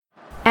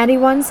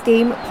Anyone's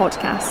Game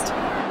podcast.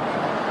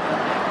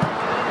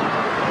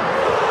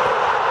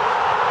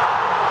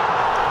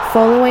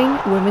 Following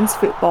women's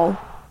football.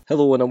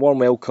 Hello and a warm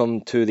welcome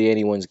to the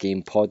Anyone's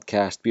Game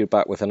podcast. We're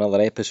back with another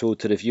episode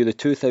to review the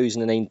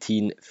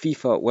 2019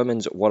 FIFA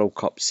Women's World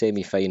Cup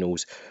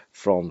semi-finals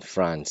from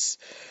France.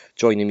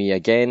 Joining me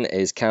again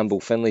is Campbell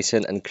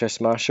Finlayson and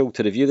Chris Marshall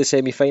to review the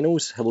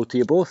semi-finals. Hello to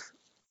you both.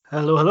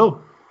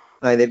 Hello.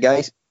 Hi there,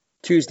 guys.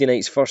 Tuesday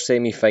night's first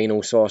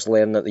semi-final saw us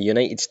learn that the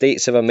United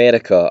States of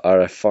America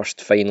are our first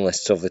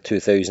finalists of the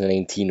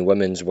 2019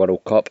 Women's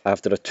World Cup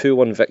after a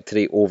 2-1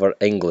 victory over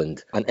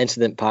England. An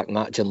incident-packed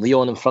match in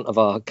Lyon in front of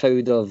a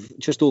crowd of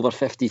just over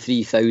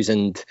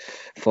 53,000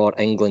 for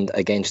England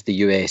against the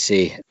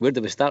USA. Where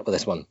do we start with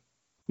this one?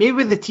 Maybe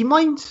with the team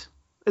lines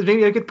is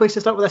maybe a good place to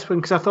start with this one,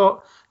 because I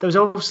thought there was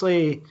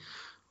obviously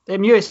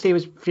USA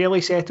was fairly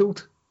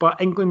settled,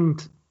 but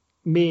England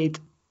made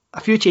a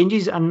few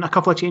changes and a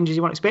couple of changes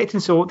you weren't expecting.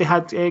 So they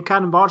had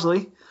Karen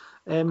Barnsley,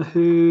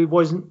 who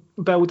wasn't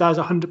billed as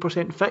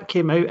 100% fit,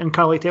 came out, and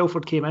Carly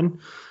Telford came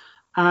in.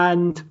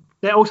 And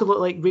it also looked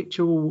like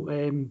Rachel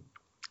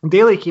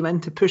Daly came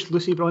in to push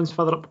Lucy Bronze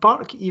further up the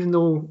park, even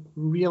though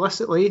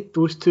realistically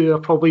those two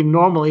are probably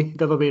normally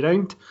the other way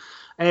around.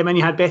 And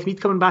you had Beth Mead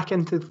coming back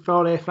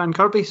for Fran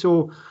Kirby.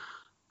 So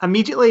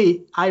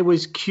immediately I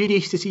was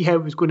curious to see how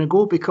it was going to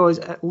go, because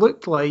it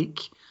looked like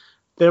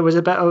there was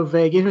a bit of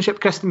gamesmanship.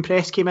 Kristen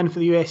Press came in for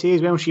the USA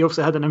as well. She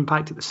obviously had an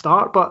impact at the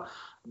start. But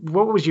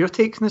what was your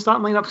takes on the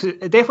starting lineup? Because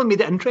it definitely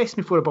made it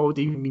interesting before a ball had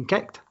even been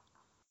kicked.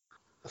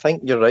 I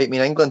think you're right. I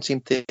mean, England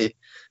seemed to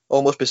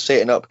almost be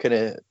setting up kind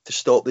of to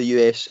stop the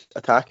US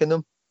attacking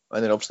them.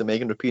 And then obviously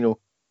Megan Rapinoe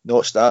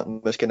not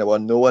starting was kind of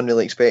one no one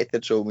really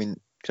expected. So, I mean,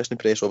 Kristen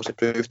Press obviously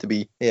proved to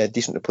be a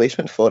decent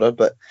replacement for her.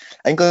 But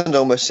England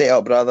almost set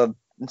up rather...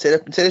 Instead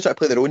of trying to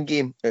play their own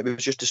game, it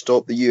was just to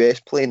stop the US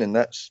playing, and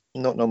that's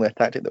not normally a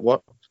tactic that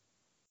works.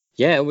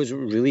 Yeah, I was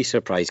really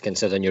surprised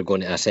considering you're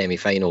going to a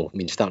semi-final. I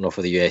mean, starting off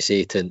with the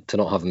USA to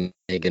not have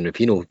Megan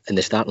Rapinoe in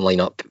the starting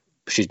lineup.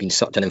 She's been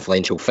such an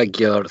influential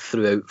figure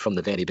throughout from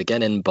the very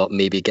beginning, but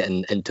maybe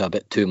getting into a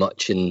bit too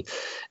much in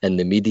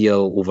the media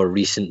over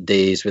recent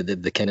days,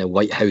 with the kind of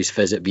White House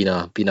visit being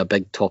a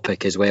big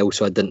topic as well.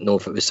 So I didn't know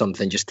if it was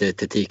something just to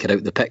take her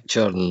out the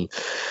picture and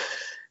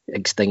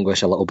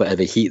extinguish a little bit of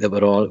the heat that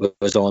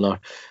was on her.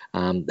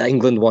 The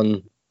England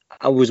one,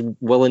 I was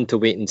willing to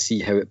wait and see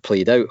how it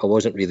played out. I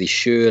wasn't really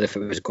sure if it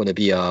was going to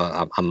be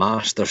a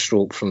master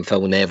stroke from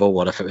Phil Neville,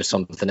 or if it was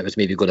something that was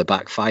maybe going to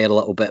backfire a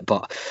little bit.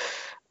 But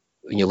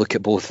when you look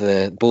at both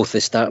the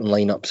starting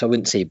lineups, I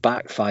wouldn't say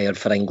backfired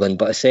for England,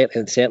 but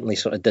it certainly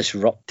sort of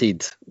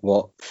disrupted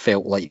what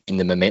felt like in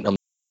the momentum.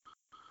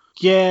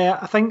 Yeah,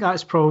 I think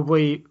that's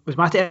probably was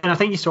my take, and I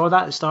think you saw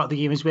that at the start of the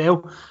game as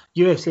well.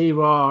 USA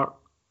were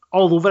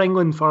all over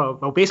England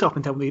basically up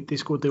until they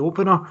scored the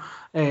opener.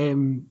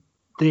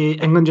 The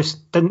England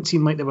just didn't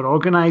seem like they were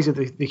organised, or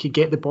they could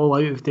get the ball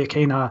out of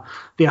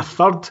their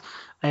third.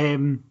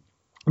 Down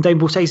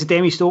both sides of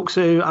Demi Stokes,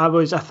 who I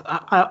was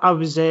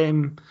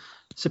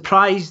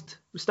surprised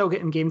was still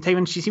getting game time,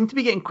 and she seemed to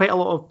be getting quite a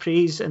lot of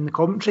praise in the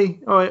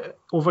commentary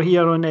over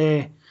here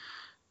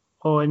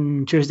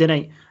on Tuesday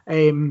night.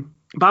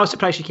 But I was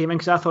surprised she came in,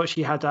 because I thought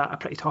she had a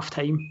pretty tough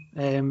time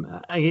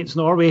against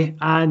Norway,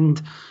 and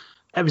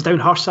it was down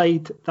her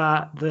side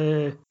that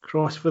the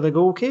cross for the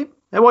goal came.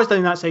 It was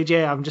down that side,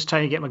 yeah. I'm just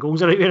trying to get my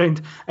goals the right way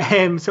around.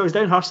 So it was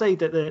down her side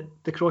that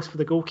the cross for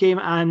the goal came,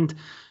 and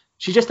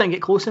she just didn't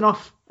get close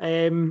enough.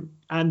 And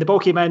the ball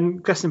came in,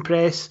 Kristen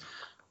Press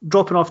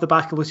dropping off the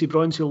back of Lucy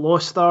Bronze, who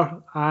lost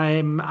her,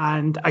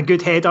 and a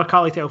good header.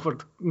 Carly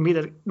Telford made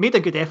a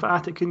good effort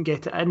at it, couldn't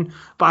get it in.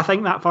 But I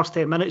think that first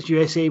 10 minutes,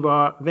 USA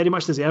were very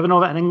much deserving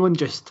of it, and England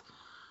just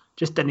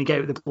didn't get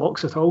out of the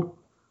blocks at all.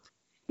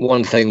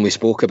 One thing we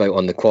spoke about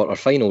on the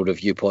quarter-final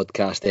review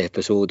podcast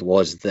episode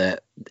was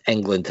that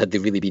England, had they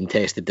really been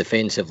tested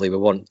defensively, we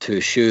weren't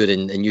too sure,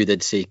 and you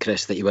did say,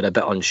 Chris, that you were a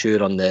bit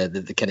unsure on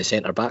the kind of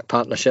centre-back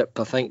partnership.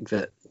 I think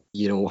that,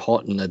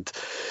 Houghton had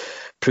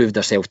proved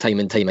herself time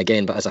and time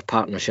again, but as a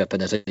partnership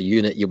and as a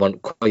unit, you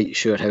weren't quite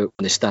sure how it was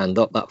going to stand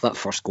up. That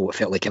first goal, it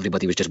felt like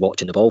everybody was just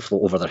watching the ball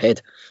float over their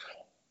head.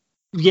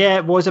 Yeah,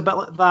 it was a bit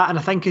like that, and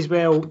I think as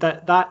well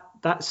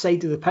that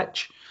side of the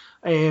pitch,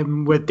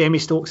 with Demi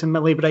Stokes and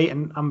Millie Bright,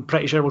 and I'm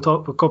pretty sure we'll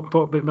talk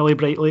about Millie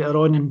Bright later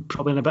on, and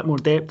probably in a bit more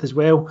depth as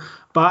well.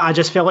 But I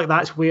just felt like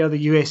that's where the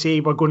USA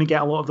were going to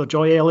get a lot of their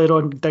joy earlier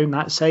on, down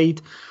that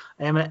side.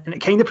 And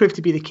it kind of proved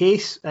to be the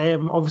case.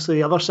 Obviously,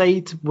 the other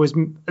side was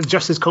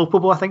just as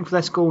culpable, I think, for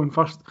this goal in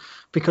first,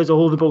 because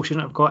all the ball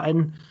shouldn't have got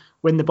in.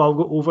 When the ball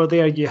got over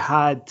there, you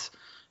had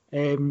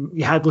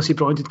Lucy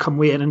Bronze had come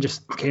way in and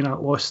just kind of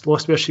lost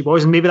where she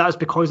was, and maybe that was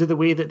because of the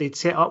way that they'd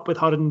set up with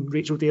her and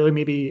Rachel Daly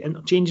maybe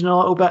interchanging a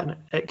little bit, and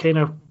it kind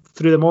of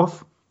threw them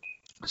off.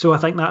 So I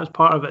think that was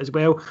part of it as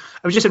well.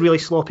 It was just a really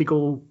sloppy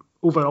goal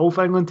overall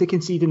for England to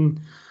concede,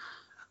 and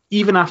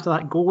even after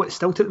that goal, it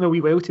still took them a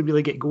wee while to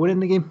really get going in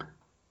the game.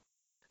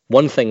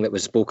 One thing that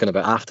was spoken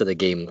about after the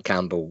game,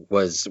 Campbell,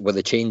 were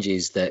the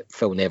changes that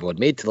Phil Neville had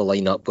made to the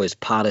lineup. Was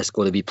Paris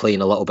going to be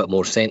playing a little bit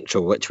more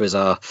central, which was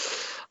a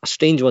a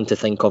strange one to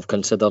think of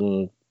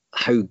considering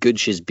how good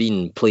she's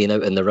been playing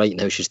out in the right and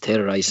how she's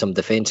terrorised some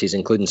defences,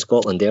 including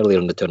Scotland earlier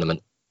in the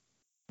tournament.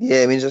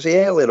 Yeah, I mean, as I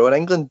say earlier on,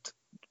 England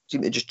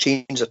seemed to just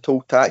change their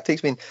total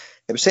tactics. I mean,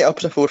 it was set up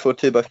as a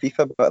 4-4-2 by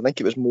FIFA, but I think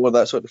it was more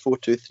that sort of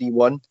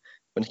 4-2-3-1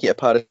 when Keita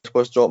Paris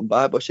was dropping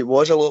back, but she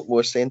was a lot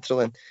more central.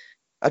 And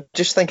I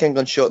just think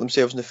England shot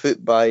themselves in the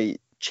foot by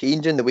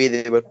changing the way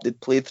they'd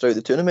played throughout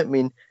the tournament. I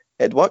mean,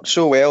 it worked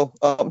so well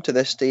up to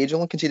this stage.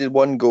 Only conceded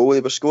one goal.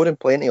 They were scoring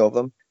plenty of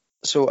them.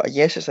 So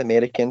yes, it's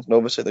Americans, and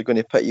obviously they're going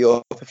to put you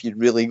off if you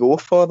really go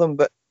for them.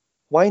 But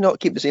why not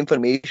keep the same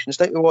formation,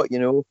 stick with what you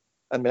know?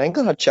 I mean,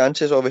 England had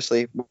chances,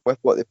 obviously, with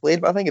what they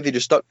played, but I think if they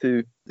just stuck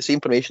to the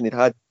same formation they'd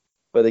had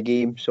for the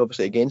games,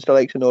 obviously against the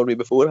likes of Norway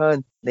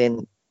beforehand,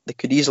 then they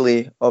could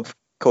easily have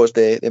caused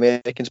the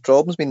Americans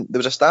problems. I mean, there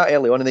was a stat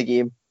early on in the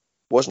game,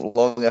 wasn't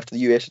long after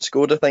the US had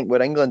scored, I think,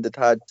 where England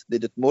they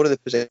did more of the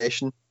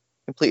possession,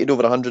 completed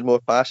over 100 more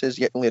passes,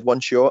 yet only had one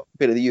shot,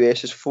 compared to the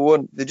US's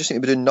 4. They just seem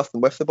to be doing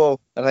nothing with the ball.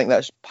 And I think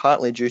that's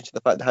partly due to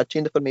the fact they had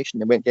changed the formation.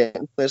 They weren't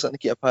getting players like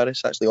Keita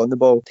Paris actually on the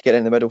ball to get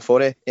in the middle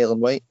for Ellen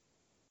White.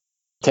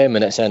 10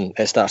 minutes in,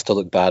 it starts to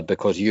look bad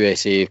because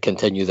USA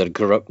continue their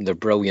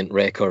brilliant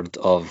record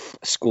of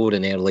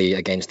scoring early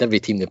against every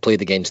team they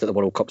played against at the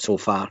World Cup so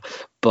far.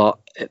 But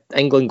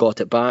England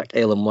got it back.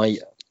 Ellen White,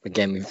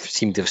 again, we've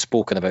seemed to have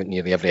spoken about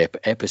nearly every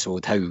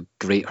episode how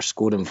great her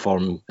scoring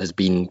form has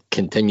been,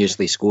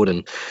 continuously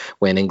scoring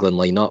when England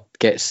line up,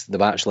 gets the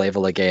match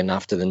level again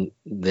after the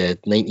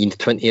 19th,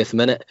 20th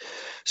minute.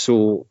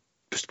 So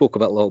spoke a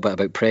little bit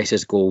about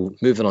Press's goal.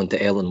 Moving on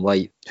to Ellen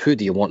White, who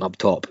do you want up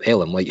top?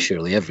 Ellen White,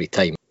 surely, every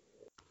time.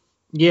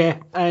 Yeah,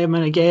 and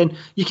again,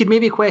 you could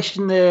maybe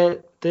question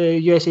the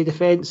USA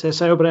defence.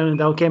 Sauerbrunn and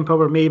Dalkemper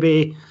were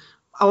maybe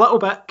a little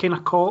bit kind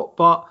of caught,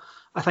 but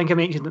I think I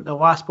mentioned it in the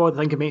last pod. I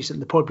think I mentioned it in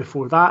the pod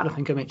before that. And I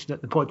think I mentioned it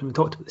in the pod when we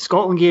talked about the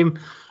Scotland game.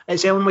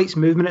 It's Ellen White's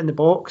movement in the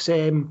box.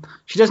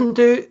 She doesn't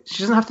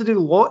have to do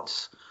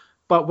lots,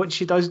 but what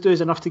she does do is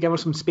enough to give her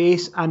some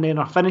space. And then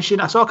her finishing,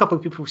 I saw a couple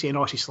of people saying,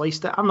 "Oh, she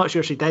sliced it." I'm not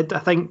sure she did. I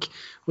think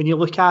when you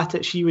look at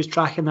it, she was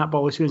tracking that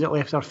ball as soon as it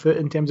left her foot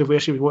in terms of where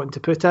she was wanting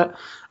to put it.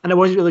 And it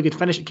was a really good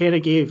finish. It kind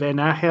of gave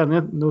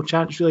Naher no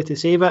chance really to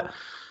save it.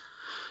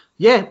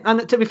 Yeah,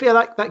 and to be fair,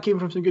 that came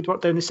from some good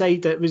work down the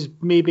side. It was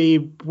maybe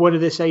one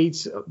of the side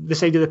of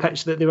the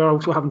pitch that they were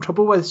also having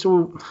trouble with.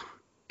 So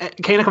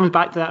it kind of comes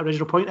back to that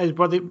original point: is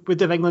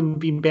would have England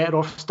been better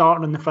off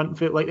starting on the front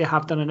foot like they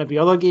have done in every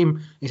other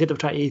game instead of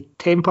trying to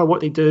temper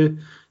what they do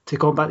to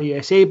combat the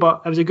USA?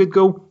 But it was a good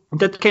goal. It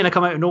did kind of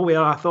come out of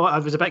nowhere. I thought I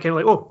was a bit kind of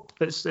like, oh,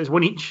 it's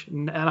one each,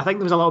 and I think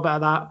there was a little bit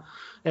of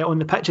that on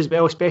the pitch as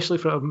well, especially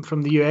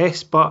from the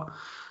US. But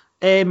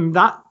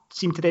that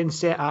seemed to then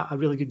set a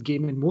really good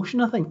game in motion,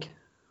 I think.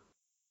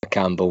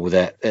 Campbell,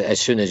 that as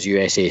soon as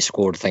USA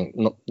scored,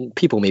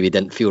 people maybe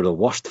didn't feel the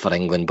worst for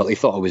England, but they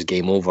thought it was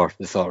game over.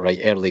 They thought, right,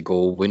 early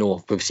goal. We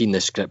know we've seen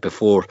this script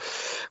before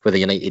with the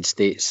United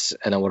States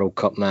in a World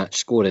Cup match,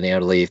 scoring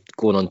early,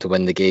 going on to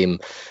win the game.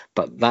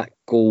 But that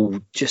goal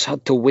just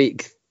had to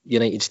wake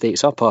United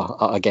States up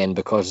again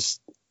because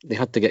they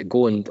had to get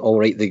going. All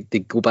right, they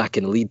go back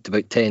and lead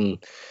about 10,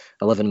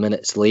 11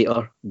 minutes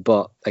later.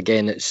 But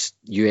again, it's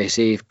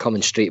USA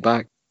coming straight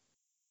back.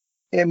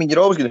 Yeah, I mean, you're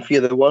always going to fear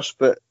the worst,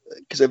 but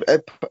because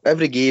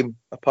every game,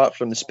 apart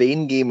from the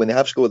Spain game, when they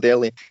have scored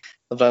early,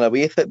 they've run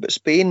away with it. But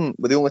Spain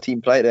were the only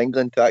team prior to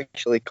England to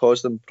actually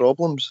cause them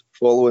problems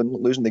following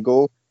losing the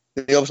goal.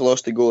 They obviously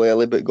lost the goal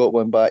early, but got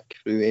one back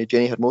through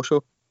Jenny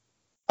Hermoso.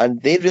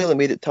 And they really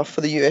made it tough for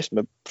the US.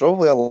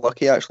 Probably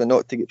unlucky, actually,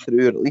 not to get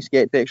through or at least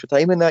get to extra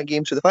time in that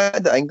game. So the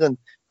fact that England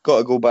got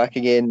to go back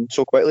again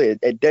so quickly,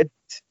 it did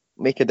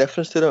make a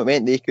difference to them. It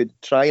meant they could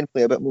try and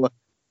play a bit more.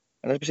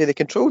 And as we say, they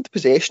controlled the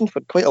possession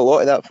for quite a lot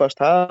of that first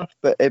half,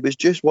 but it was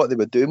just what they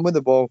were doing with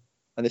the ball,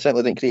 and they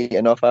simply didn't create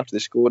enough after they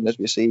scored. And as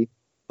we say,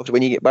 obviously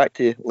when you get back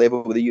to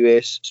level with the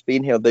US,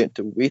 Spain held out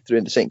to way through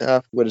in the second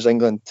half, whereas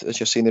England, as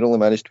you're saying, they only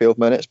managed 12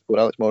 minutes before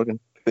Alex Morgan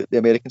put the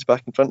Americans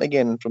back in front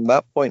again. And from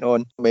that point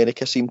on,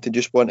 America seemed to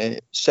just want to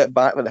sit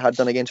back like they had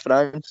done against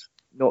France,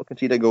 not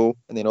concede a goal,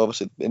 and then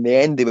obviously in the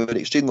end they were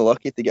extremely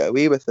lucky to get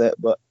away with it,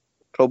 but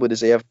probably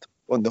deserved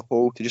on the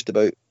whole to just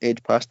about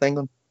edge past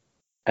England.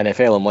 And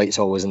if Ellen White's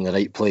always in the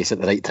right place at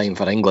the right time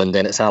for England,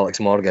 then it's Alex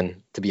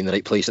Morgan to be in the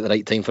right place at the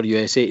right time for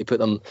USA to put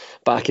them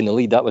back in the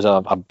lead. That was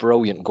a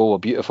brilliant goal, a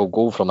beautiful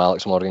goal from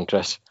Alex Morgan,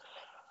 Chris.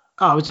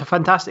 Oh, it was a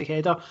fantastic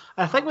header.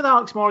 I think with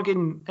Alex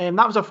Morgan,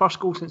 that was her first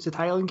goal since the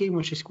Thailand game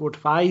when she scored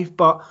 5.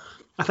 But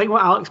I think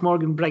what Alex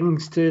Morgan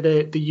brings to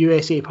the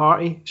USA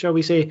party, shall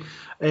we say,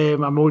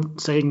 I'm not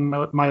saying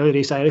Miley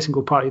Ray Cyrus and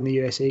go party in the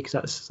USA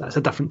because that's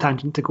a different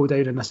tangent to go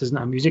down, and this isn't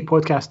a music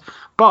podcast.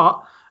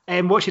 But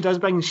what she does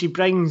bring,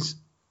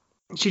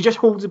 she just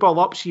holds the ball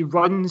up. She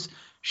runs.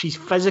 She's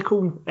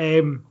physical.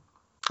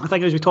 I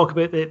think as we talk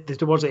about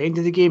towards the end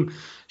of the game,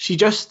 she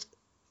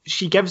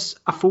gives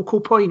a focal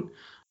point.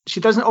 She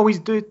doesn't always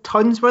do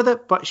tons with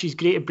it, but she's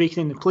great at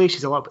breaking into play.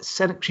 She's a little bit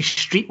cynical. She's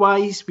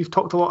streetwise. We've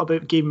talked a lot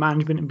about game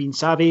management and being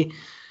savvy.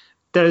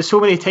 There are so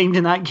many times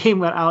in that game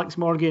where Alex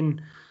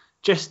Morgan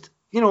just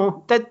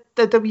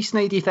did a wee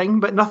snidey thing,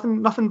 but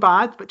nothing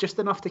bad, but just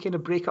enough to kind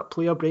of break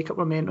up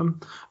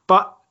momentum.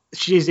 But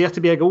she's there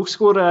to be a goal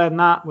scorer, and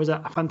that was a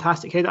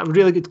fantastic header, a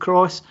really good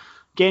cross.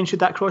 Again, should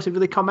that cross have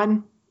really come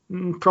in?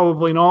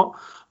 Probably not.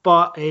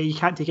 But you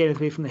can't take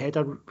anything away from the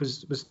header.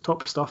 Was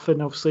top stuff,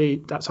 and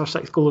obviously that's her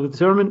 6th goal of the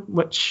tournament,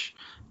 which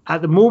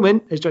at the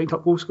moment is joint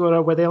top goal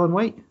scorer with Ellen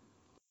White.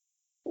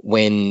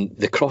 When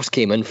the cross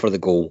came in for the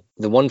goal,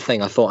 the one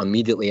thing I thought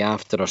immediately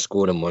after her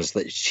scoring was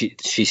that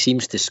she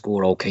seems to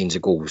score all kinds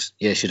of goals.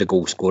 Yeah, she's a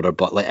goal scorer,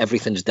 but like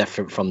everything's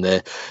different from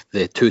the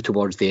two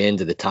towards the end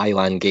of the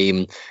Thailand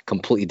game.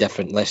 Completely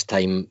different this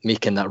time,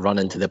 making that run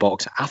into the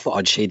box. I thought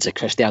I'd shades of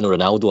Cristiano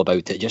Ronaldo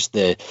about it. Just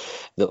the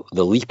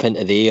leap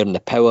into the air and the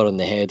power in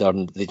the header,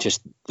 and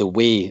the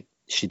way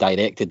she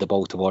directed the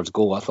ball towards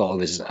goal. I thought it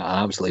was an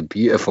absolutely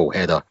beautiful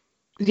header.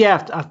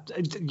 Yeah,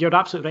 you're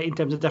absolutely right in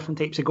terms of different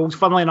types of goals.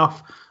 Funnily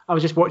enough, I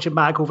was just watching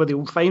back over the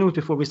old finals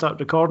before we started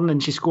recording,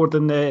 and she scored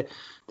in the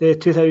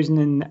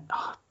 13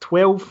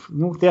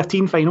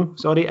 final,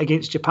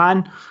 against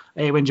Japan,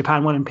 when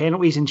Japan won in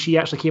penalties, and she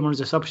actually came on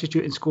as a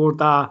substitute and scored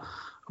a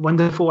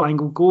wonderful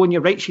angle goal. And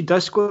you're right, she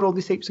does score all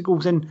these types of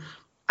goals. And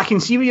I can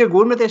see where you're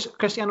going with this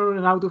Cristiano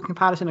Ronaldo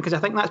comparison, because I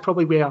think that's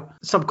probably where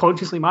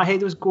subconsciously my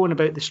head was going,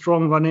 about the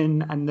strong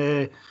running and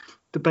the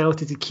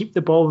ability to keep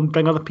the ball and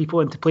bring other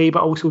people into play,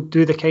 but also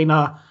do the kind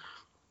of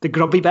the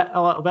grubby bit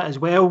a little bit as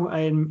well.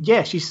 And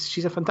yeah,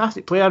 she's a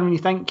fantastic player. And when you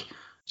think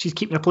she's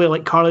keeping a player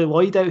like Carly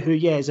Lloyd out, who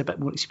is a bit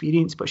more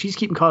experienced, but she's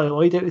keeping Carly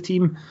Lloyd out of the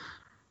team,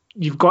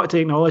 you've got to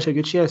acknowledge how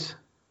good she is.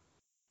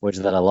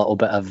 Was there a little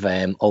bit of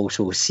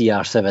also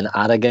CR7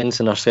 arrogance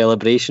in her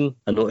celebration?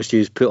 I noticed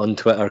you put on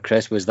Twitter,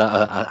 Chris. Was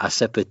that a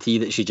sip of tea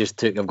that she just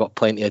took? I've got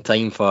plenty of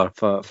time for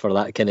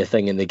that kind of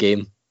thing in the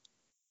game.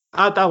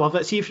 I love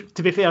it.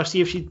 To be fair,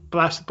 if she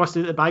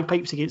busted the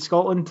bagpipes against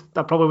Scotland,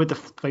 I probably would have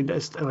found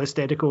it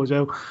hysterical as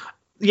well.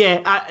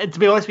 Yeah, to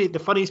be honest with you, the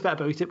funniest bit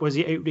about it was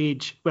the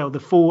outrage, the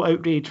faux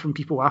outrage from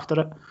people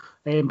after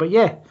it. But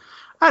yeah,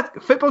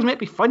 football's meant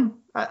to be fun.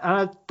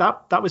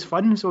 That was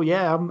fun. So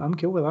yeah, I'm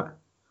cool with that.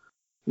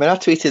 I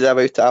tweeted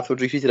about it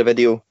afterwards. Retweeted a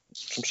video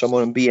from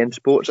someone on BN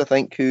Sports, I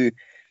think, who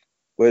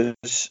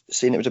was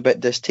saying it was a bit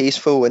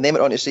distasteful, and then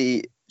went on to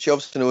say she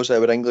obviously knows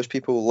that our English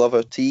people love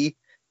her tea.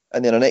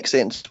 And then her next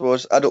sentence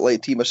was, I don't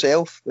like tea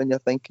myself. And you're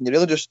thinking, you're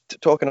really just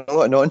talking a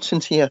lot of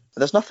nonsense here.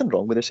 There's nothing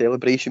wrong with the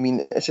celebration. I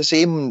mean, it's the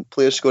same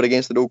players score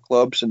against their old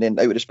clubs and then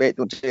out of respect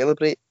don't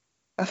celebrate.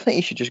 I think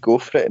you should just go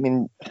for it. I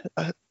mean,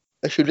 I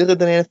should really have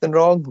done anything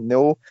wrong?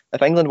 No.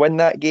 If England win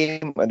that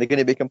game, are they going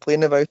to be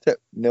complaining about it?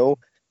 No.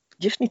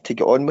 You just need to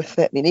get on with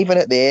it. I mean, even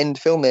at the end,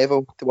 Phil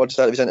Neville, towards the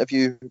start of his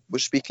interview,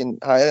 was speaking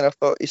higher, and I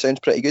thought he sounds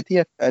pretty good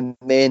here. And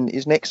then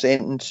his next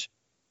sentence,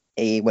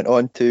 he went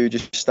on to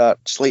just start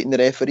slating the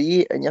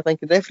referee, and you're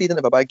thinking the referee didn't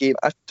have a bad game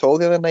at all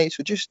the other night,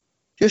 so just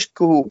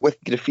go with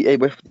your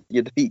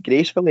defeat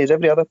gracefully, as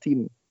every other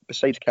team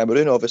besides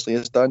Cameroon obviously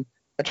has done.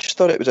 I just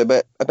thought it was a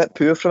bit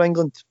poor from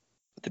England,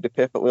 to be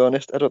perfectly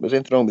honest. I don't think there's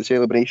anything wrong with the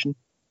celebration.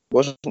 There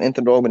wasn't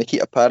anything wrong when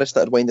Nikita Parris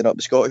started winding up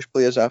the Scottish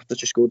players after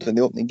she scored in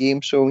the opening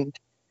game, so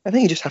I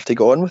think you just have to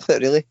go on with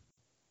it, really.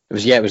 It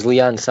was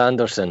Leanne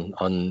Sanderson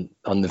on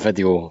the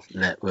video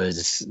that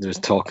was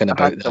talking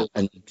about that,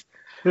 and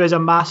who is a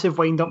massive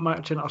wind-up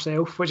merchant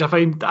herself, which I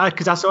found,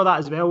 because I saw that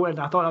as well, and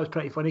I thought that was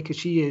pretty funny, because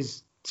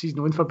she's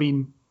known for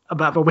being a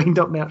bit of a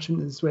wind-up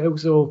merchant as well.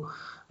 So,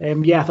 I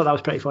thought that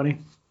was pretty funny.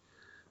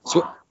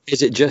 So,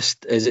 is it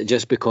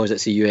just because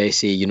it's the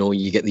USA?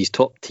 You get these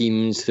top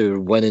teams who are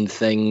winning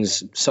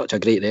things, such a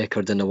great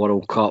record in the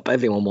World Cup.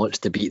 Everyone wants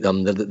to beat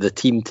them. They're the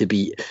team to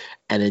beat,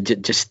 and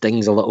it just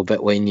stings a little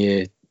bit when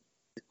you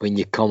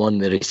come on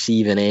the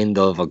receiving end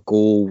of a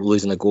goal,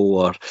 losing a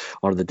goal,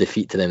 or the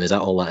defeat to them. Is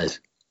that all that is?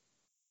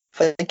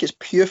 I think it's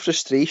pure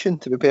frustration,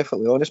 to be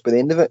perfectly honest, by the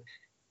end of it.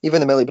 Even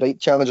the Millie Bright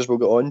challenges we'll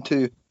get on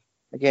to.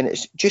 Again,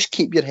 it's just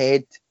keep your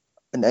head.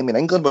 And I mean,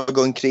 England were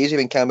going crazy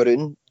when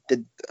Cameroon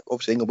did.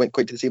 Obviously, England went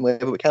quite to the same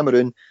level, but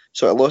Cameroon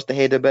sort of lost the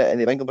head a bit, and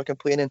the England were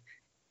complaining.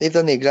 They've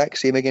done the exact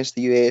same against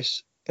the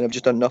US, and have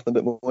just done nothing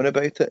but moan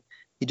about it.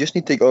 You just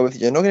need to go with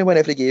it. You're not going to win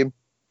every game.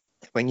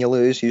 When you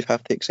lose, you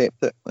have to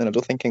accept it, and I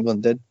don't think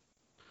England did.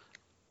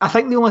 I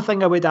think the only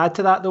thing I would add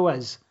to that, though,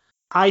 is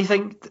I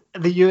think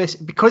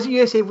because the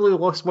USA have only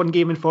lost one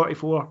game in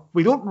 44,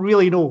 we don't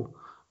really know.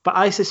 But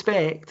I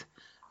suspect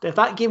that if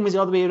that game was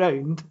the other way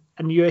around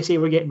and the USA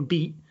were getting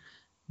beat,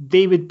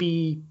 they would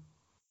be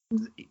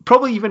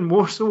probably even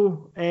more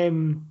so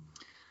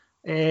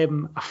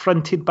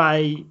affronted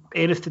by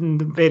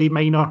anything very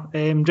minor.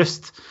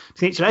 Just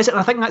the nature is it. And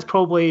I think that's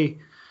probably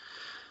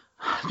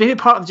maybe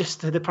part of just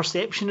the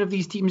perception of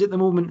these teams at the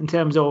moment in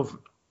terms of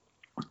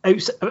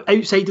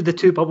outside of the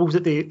two bubbles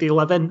that they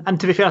live in. And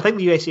to be fair, I think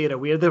the USA are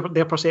aware of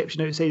their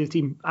perception outside the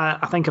team.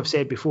 I think I've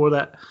said before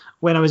that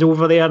when I was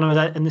over there and I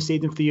was in the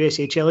stadium for the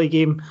USA-Chile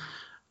game,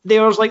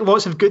 there was like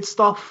lots of good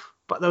stuff,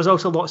 but there was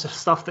also lots of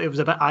stuff that was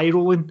a bit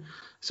eye-rolling.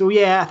 So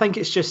yeah, I think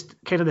it's just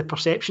kind of the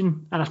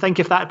perception. And I think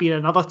if that had been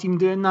another team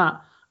doing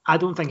that, I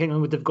don't think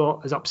England would have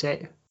got as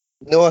upset.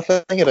 No, I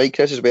think you're right,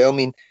 Chris, as well. I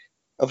mean,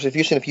 obviously, if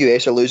you're saying if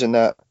US are losing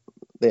that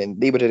then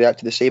they would have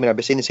reacted the same, and I'd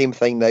be saying the same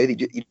thing now. That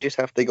you just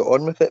have to get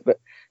on with it. But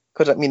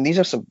because I mean, these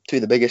are two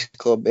of the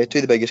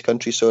biggest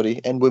countries,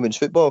 in women's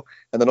football,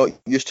 and they're not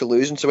used to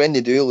losing. So when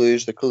they do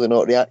lose, they're clearly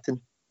not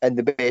reacting in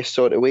the best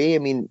sort of way. I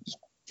mean,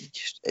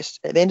 it's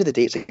at the end of the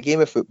day, it's a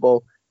game of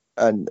football,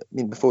 and I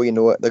mean, before you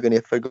know it, they're going to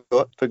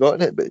have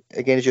forgotten it. But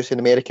again, as you're saying,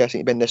 America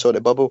seems to be in this sort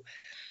of bubble.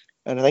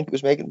 And I think it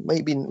was might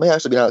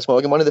actually been Alex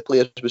Morgan. One of the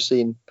players was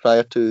saying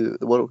prior to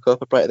the World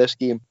Cup or prior to this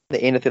game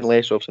that anything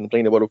less obviously than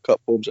playing the World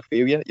Cup home's a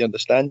failure. You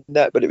understand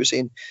that, but it was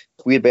saying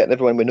we're better than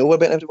everyone. We know we're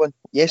better than everyone.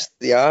 Yes,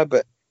 they are,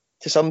 but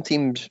to some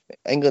teams,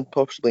 England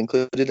possibly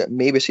included, it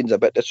maybe seems a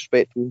bit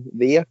disrespectful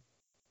there.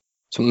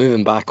 So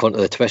moving back onto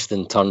the twists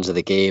and turns of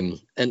the game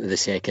into the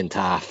second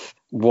half,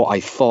 what I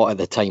thought at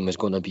the time was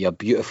going to be a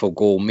beautiful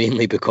goal,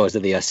 mainly because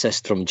of the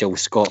assist from Jill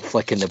Scott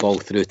flicking the ball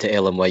through to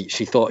Ellen White.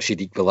 She thought she'd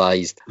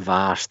equalised.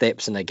 VAR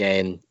steps in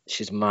again.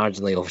 She's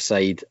marginally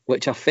offside,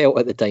 which I felt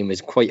at the time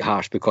was quite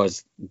harsh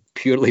because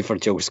purely for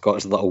Jill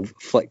Scott's little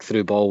flick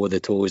through ball with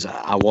the toes,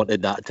 I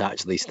wanted that to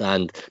actually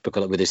stand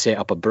because it would have set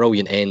up a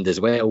brilliant end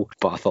as well.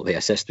 But I thought the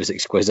assist was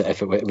exquisite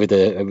if it would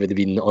have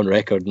been on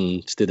record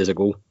and stood as a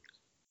goal.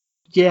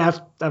 Yeah,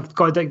 I've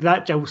got to think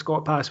that Jill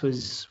Scott pass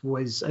was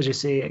as you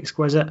say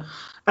exquisite.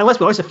 And let's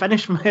be honest, the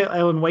finish from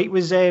Ellen White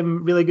was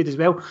really good as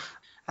well.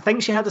 I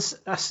think she had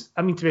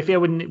I mean, to be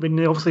fair, when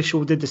they obviously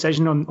showed the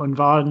decision on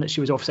VAR and that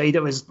she was offside,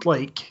 it was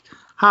like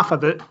half a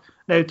boot.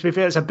 Now, to be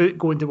fair, it's a boot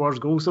going towards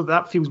goal, so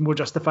that feels more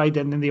justified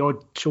than the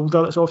odd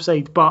shoulder that's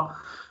offside. But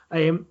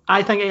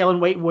I think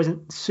Ellen White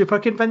wasn't super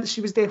convinced she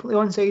was definitely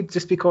onside,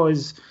 just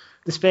because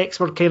the specs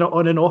were kind of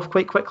on and off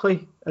quite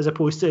quickly, as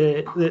opposed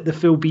to the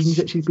full beans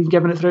that she's been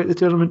given it throughout the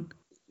tournament.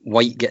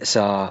 White gets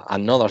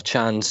another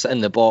chance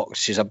in the box.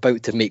 She's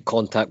about to make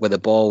contact with the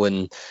ball,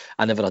 and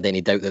I never had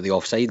any doubt that the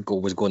offside goal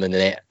was going in the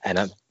net, and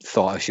I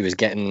thought if she was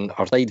getting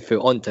her side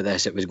foot onto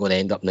this, it was going to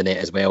end up in the net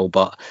as well,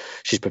 but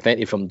she's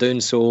prevented from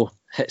doing so,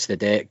 hits the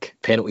deck,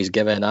 penalties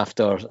given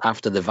after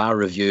the VAR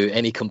review.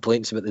 Any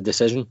complaints about the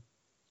decision?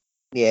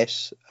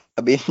 Yes.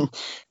 I mean,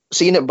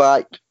 seeing it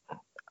back,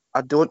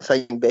 I don't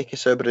think Becky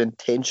Sauber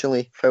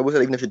intentionally fouls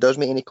her, even if she does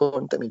make any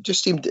contact. I mean, it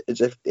just seemed as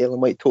if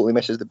Ellen White totally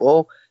misses the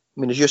ball. I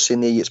mean, as you're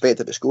saying, you expect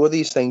her to score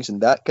these things,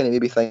 and that kind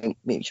of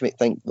makes you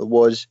think there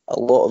was a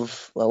lot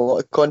of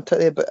contact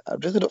there, but I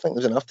really don't think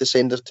there was enough to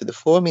send her to the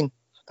floor. I mean,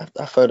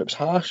 I found it was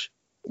harsh.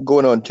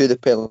 Going on to the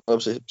penalty,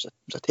 obviously, it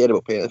was a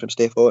terrible penalty from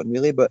Steph Houghton,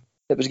 really, but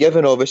it was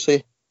given,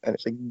 obviously, and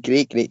it's a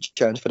great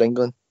chance for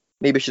England.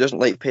 Maybe she doesn't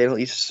like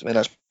penalties when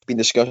that's been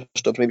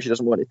discussed, or maybe she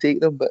doesn't want to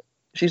take them, but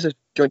she's a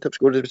joint top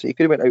scorer. She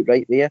could have went out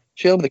right there.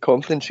 She'll have the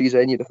confidence she's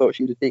in. You'd have thought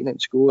she would have taken it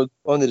and scored.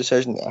 On the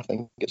decision, I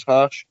think it's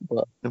harsh,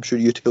 but I'm sure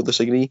you two will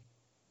disagree.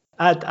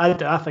 I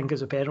think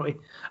it's a penalty.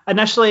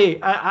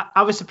 Initially,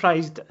 I was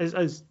surprised,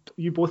 as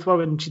you both were,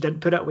 when she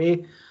didn't put it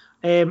away.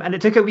 And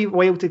it took a wee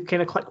while to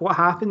kind of click what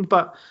happened.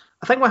 But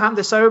I think what happened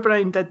to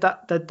Sauerbrunn did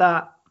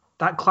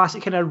that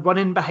classic kind of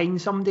running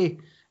behind somebody.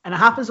 And it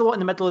happens a lot in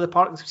the middle of the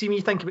park. See, when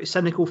you think about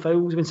cynical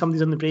fouls when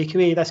somebody's on the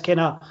breakaway, this kind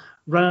of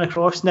running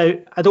across. Now,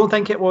 I don't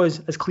think it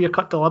was as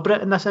clear-cut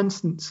deliberate in this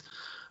instance,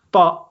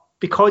 but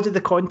because of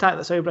the contact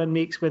that Sauerbrunn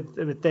makes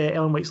with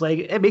Ellen White's leg,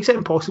 it makes it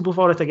impossible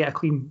for her to get a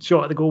clean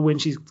shot at the goal when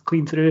she's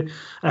clean through. And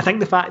I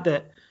think the fact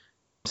that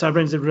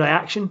Sauerbrunn's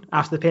reaction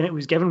after the penalty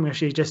was given, where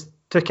she just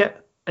took it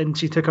and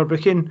she took her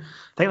booking,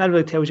 I think that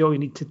really tells you all you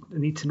need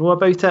to know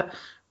about it.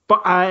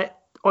 But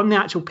on the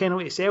actual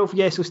penalty itself,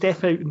 so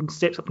Steph Houghton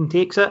steps up and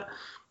takes it.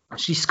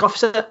 She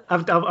scuffs it. I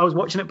was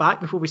watching it back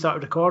before we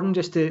started recording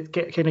just to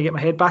get my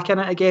head back in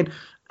it again.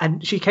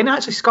 And she kind of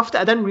actually scuffed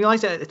it. I didn't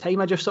realise it at the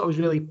time. I just thought it was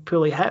really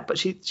poorly hit. But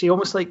she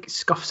almost like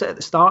scuffs it at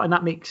the start, and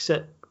that makes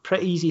it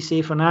pretty easy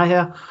save for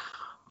Nahia.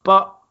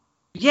 But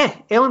yeah,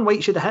 Ellen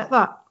White should have hit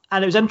that.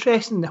 And it was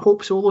interesting that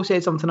Hope Solo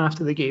said something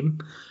after the game.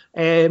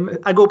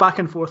 I go back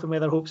and forth on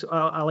whether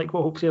I like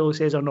what Hope Solo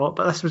says or not,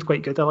 but this was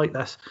quite good. I like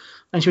this.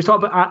 And she was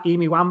talking about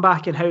Amy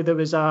Wambach and how there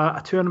was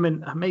a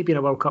tournament, it might be in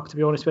a World Cup to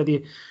be honest with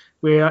you,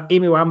 where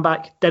Amy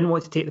Wambach didn't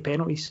want to take the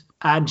penalties.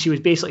 And she was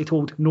basically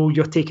told, no,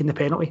 you're taking the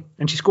penalty.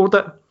 And she scored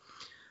it.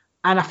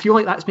 And I feel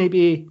like that's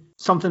maybe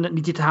something that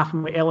needed to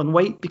happen with Ellen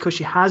White, because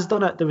she has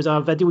done it. There was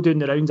a video doing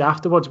the rounds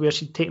afterwards where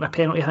she'd taken a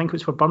penalty, I think it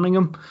was for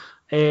Birmingham,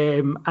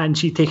 and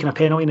she'd taken a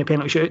penalty in a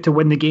penalty shootout to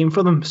win the game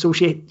for them. So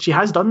she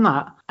has done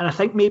that. And I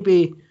think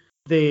maybe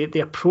the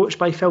approach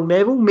by Phil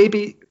Neville,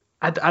 maybe,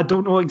 I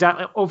don't know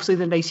exactly, obviously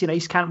the nicey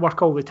nice can't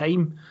work all the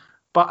time,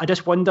 but I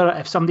just wonder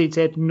if somebody had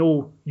said,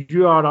 no,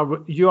 you are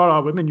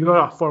our woman, you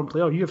are a foreign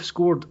player, you have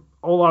scored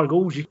all our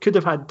goals, you could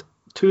have had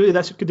two,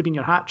 this could have been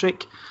your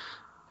hat-trick.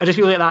 I just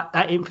feel like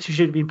that emphasis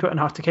should have been put on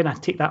her to kind of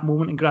take that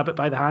moment and grab it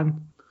by the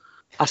hand.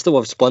 I still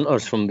have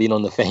splinters from being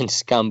on the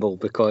fence, Campbell,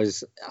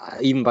 because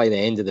even by the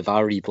end of the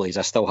VAR replays,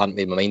 I still hadn't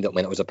made my mind up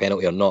when it was a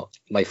penalty or not.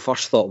 My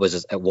first thought was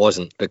it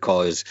wasn't,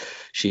 because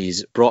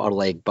she's brought her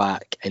leg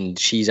back and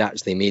she's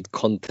actually made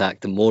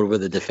contact more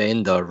with the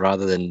defender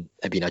rather than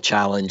it being a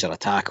challenge or a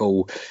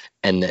tackle,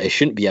 and it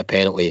shouldn't be a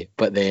penalty.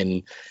 But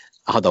then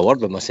I had a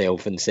word with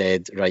myself and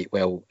said, right,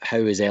 well, how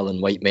is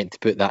Ellen White meant to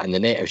put that in the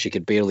net if she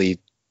could barely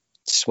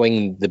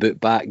swing the boot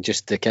back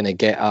just to kind of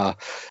get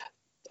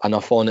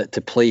enough on it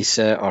to place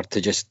it or to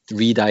just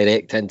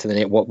redirect into the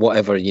net,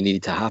 whatever you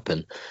needed to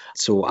happen.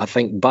 So I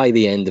think by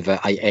the end of it,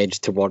 I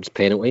edged towards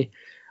penalty.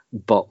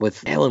 But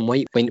with Ellen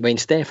White, when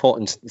Steph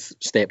Houghton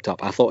stepped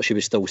up, I thought she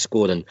was still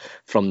scoring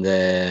from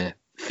the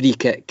free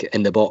kick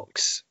in the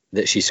box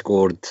that she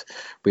scored,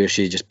 where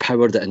she just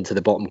powered it into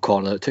the bottom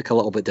corner. It took a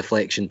little bit of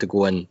deflection to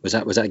go in. Was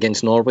that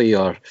against Norway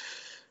or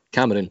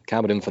Cameroon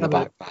for the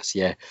back pass?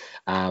 Yeah.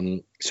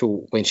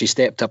 So when she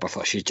stepped up, I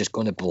thought she's just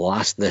going to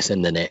blast this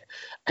in the net,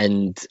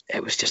 and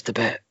it was just a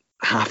bit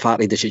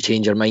half-hearted. Did she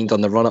change her mind on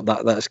the run-up?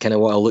 That's kind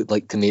of what it looked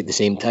like to me at the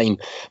same time.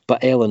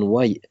 But Ellen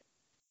White,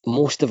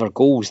 most of her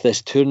goals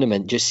this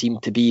tournament just seem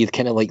to be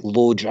kind of like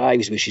low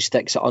drives where she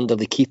sticks it under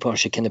the keeper,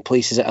 she kind of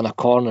places it in a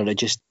corner. It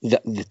just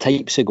the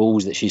types of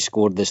goals that she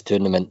scored this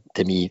tournament,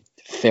 to me,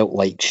 felt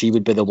like she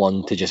would be the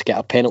one to just get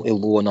a penalty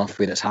low enough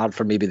where it's hard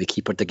for maybe the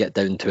keeper to get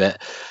down to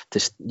it.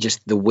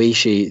 Just the way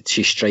she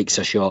strikes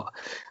a shot.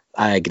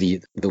 I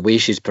agree. The way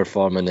she's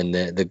performing in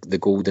the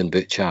golden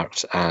boot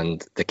charts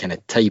and the kind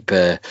of type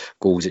of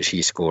goals that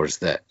she scores,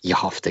 that you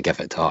have to give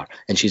it to her.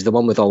 And she's the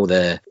one with all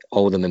the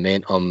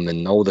momentum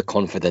and all the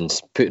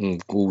confidence,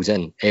 putting goals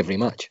in every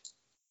match.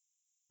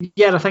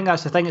 Yeah, I think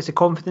that's the thing. It's the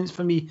confidence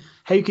for me.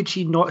 How could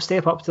she not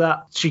step up to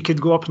that? She could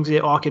go up and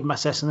say, "Oh, I could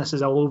miss this, and this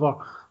is all over."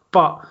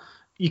 But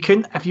you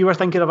couldn't, if you were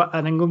thinking of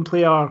an England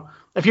player,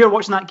 if you were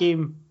watching that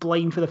game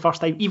blind for the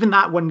first time, even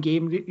that one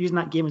game, using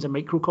that game as a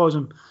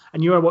microcosm,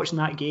 and you were watching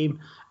that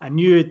game and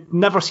you had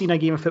never seen a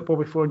game of football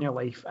before in your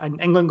life, and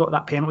England got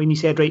that penalty, and you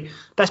said, right,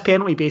 this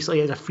penalty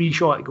basically is a free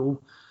shot at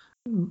goal.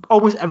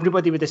 Almost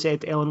everybody would have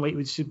said Ellen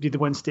White should be the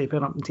one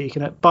stepping up and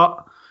taking it,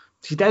 but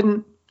she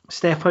didn't.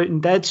 Steph Houghton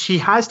did. She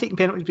has taken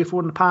penalties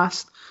before in the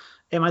past.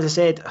 As I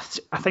said,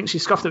 I think she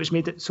scuffed it, which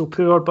made it so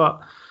poor,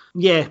 but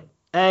yeah,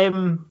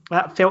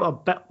 that felt a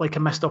bit like a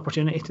missed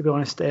opportunity, to be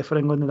honest, for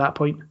England at that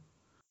point.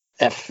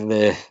 If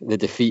the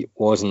defeat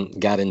wasn't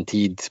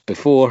guaranteed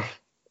before,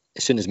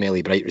 as soon as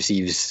Melly Bright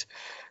receives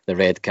the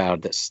red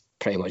card, that's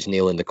pretty much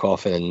nailing the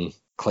coffin and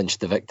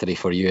clinched the victory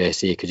for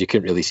USA, because you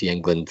couldn't really see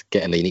England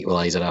getting an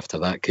equaliser after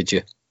that, could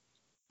you?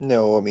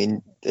 No, I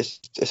mean, it's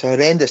a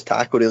horrendous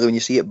tackle, really, when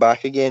you see it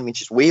back again. I mean,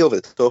 she's way over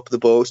the top of the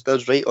ball,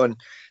 stirs right on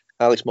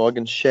Alex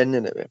Morgan's shin,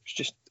 and it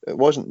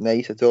wasn't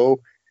nice at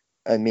all.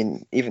 I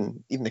mean,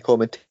 even the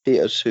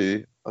commentators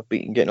who have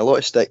been getting a lot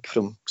of stick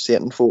from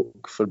certain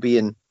folk for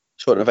being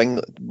sort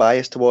of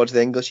biased towards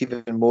the English,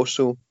 even more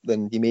so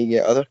than you may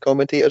get other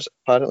commentators,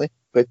 apparently.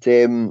 But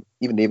even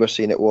they were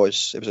saying it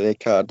was a red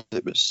card.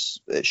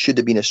 It should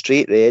have been a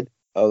straight red,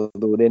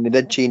 although then they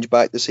did change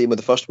back the same with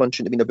the first one,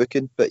 shouldn't have been a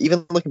booking. But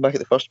even looking back at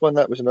the first one,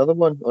 that was another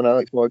one on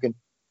Alex Morgan.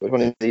 It was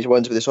one of these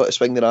ones where they sort of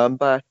swing their arm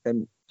back,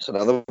 and it's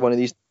another one of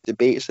these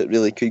debates that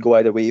really could go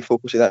either way.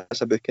 Folk will say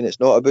that's a booking, it's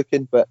not a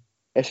booking, but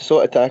it's a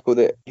sort of tackle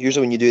that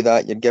usually when you do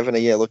that, you're given a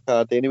yellow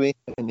card anyway.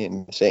 And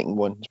then the second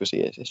one, as we say,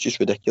 it's just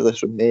ridiculous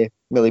from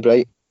Millie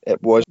Bright.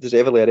 It was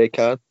deservedly a red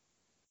card.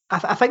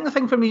 I think the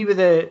thing for me with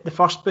the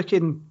first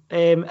booking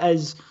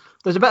is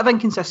there's a bit of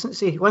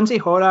inconsistency. Lindsay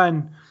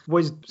Horan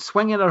was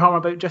swinging her arm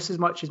about just as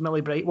much as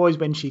Millie Bright was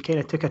when she kind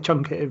of took a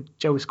chunk out of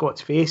Jill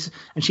Scott's face,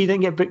 and she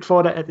didn't get booked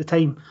for it at the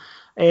time.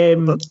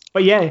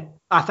 But yeah,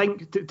 I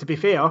think, to be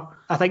fair,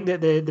 I think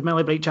that the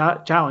Millie Bright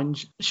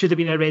challenge should have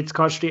been a red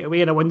card straight away,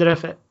 and I wonder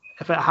if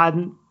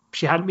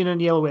she hadn't been in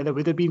yellow, whether it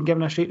would have been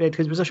given a straight red,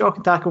 because it was a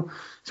shocking tackle.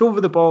 It's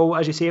over the ball,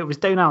 as you say, it was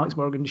down Alex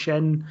Morgan's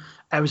shin.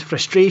 It was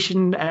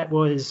frustration. It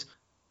was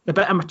a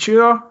bit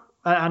immature.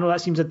 I know that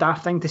seems a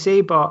daft thing to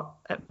say, but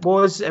it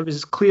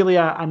was clearly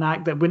an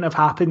act that wouldn't have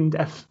happened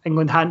if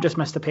England hadn't just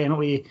missed a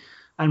penalty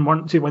and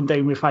weren't 2-1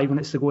 down with 5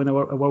 minutes to go in a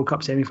World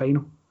Cup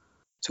semi-final.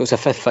 So it's a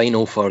fifth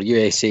final for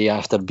USA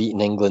after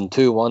beating England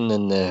 2-1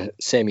 in the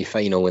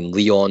semi-final in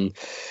Lyon.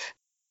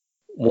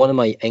 One of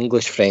my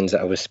English friends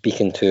that I was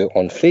speaking to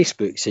on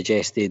Facebook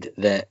suggested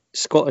that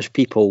Scottish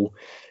people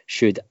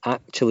should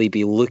actually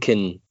be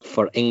looking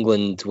for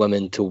England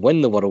women to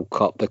win the World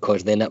Cup,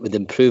 because then that would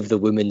improve the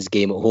women's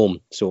game at home.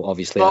 So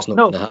obviously that's not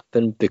going to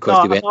happen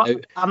because they went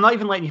out. I'm not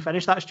even letting you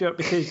finish that, Stuart,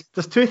 because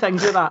there's two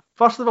things with that.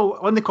 First of all,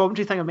 on the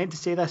commentary thing, I meant to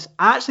say this.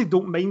 I actually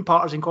don't mind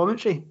parters in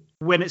commentary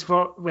when it's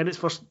for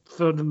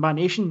my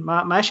nation.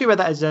 My issue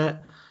with it is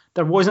that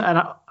there wasn't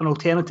an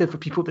alternative for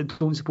people that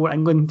don't support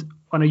England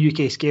on a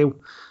UK scale.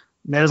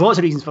 Now, there's lots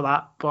of reasons for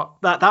that, but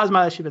that was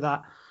my issue with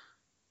that.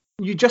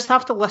 You just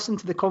have to listen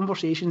to the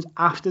conversations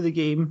after the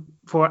game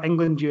for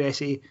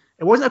England-USA.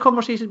 It wasn't a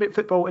conversation about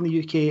football in the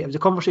UK. It was a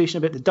conversation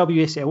about the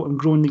WSL and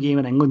growing the game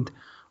in England,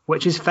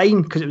 which is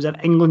fine because it was an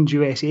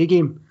England-USA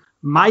game.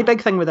 My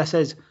big thing with this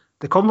is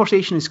the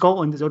conversation in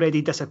Scotland has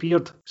already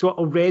disappeared. So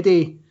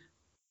already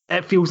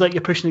it feels like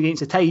you're pushing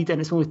against the tide,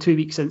 and it's only 2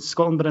 weeks since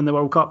Scotland were in the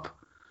World Cup.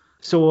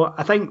 So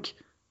I think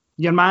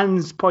your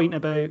man's point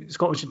about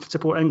Scotland should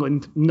support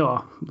England,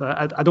 no,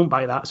 I don't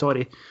buy that,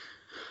 sorry.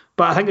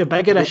 But I think the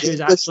bigger issue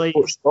is actually...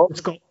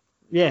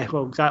 Yeah,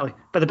 well, exactly.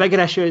 But the bigger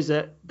issue is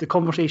that the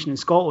conversation in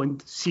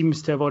Scotland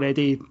seems to have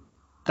already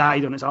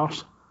died on its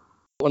arse.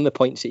 One of the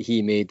points that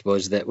he made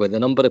was that with the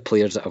number of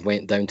players that have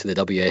went down to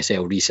the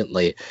WSL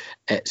recently,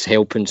 it's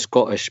helping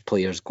Scottish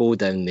players go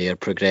down there,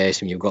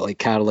 progress. And you've got like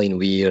Caroline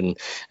Weir, and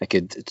I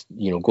could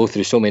go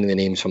through so many of the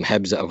names from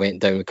Hibs that have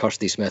went down with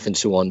Kirsty Smith and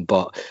so on,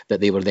 but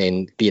that they were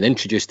then being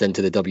introduced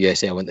into the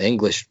WSL and the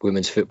English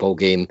women's football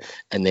game,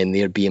 and then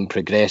they're being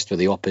progressed with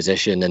the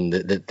opposition and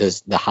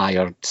the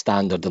higher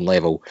standard and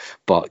level.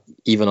 But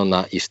even on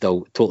that, you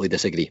still totally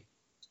disagree.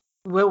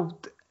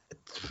 Well,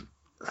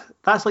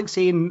 that's like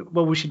saying,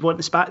 well, we should want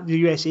the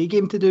USA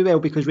game to do well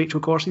because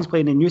Rachel Corson's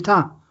playing in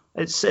Utah.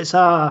 It's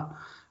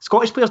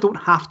Scottish players don't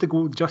have to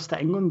go just to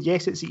England.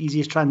 Yes, it's the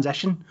easiest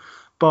transition,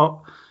 but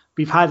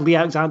we've had Leah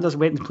Alexander's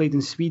went and played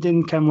in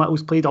Sweden. Kim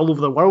Little's played all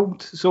over the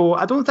world. So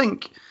I don't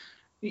think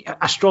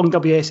a strong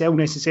WSL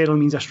necessarily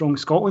means a strong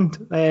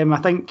Scotland. I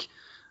think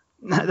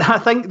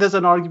there's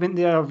an argument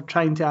there of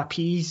trying to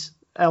appease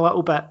a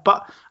little bit,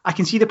 but I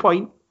can see the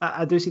point.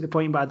 I do see the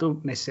point, but I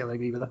don't necessarily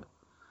agree with it.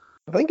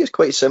 I think it's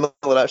quite similar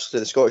actually to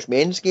the Scottish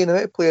men's game. The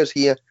amount of players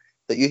here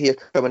that you hear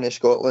coming to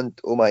Scotland,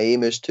 my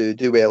aim is to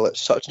do well at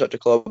such and such a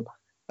club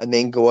and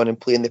then go on and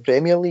play in the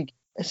Premier League.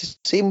 It's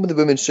the same with the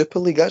Women's Super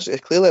League. It's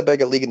clearly a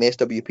bigger league in the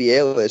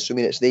SWPL. So, I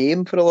mean, it's the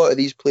aim for a lot of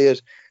these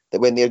players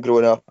that when they're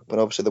growing up and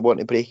obviously they want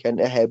to break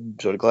into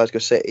Hibs or Glasgow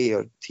City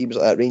or teams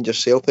like that,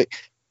 Rangers, Celtic,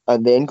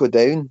 and then go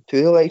down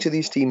to the likes of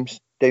these teams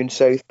down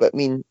south. But I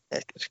mean,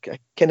 I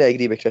kind of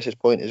agree with Chris's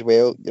point as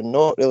well. You're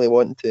not really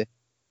wanting to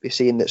be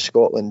saying that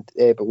Scotland's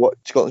been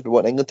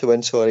wanting England to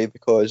win,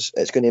 because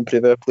it's going to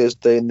improve our players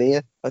down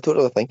there. I don't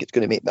really think it's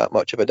going to make that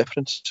much of a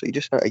difference. So you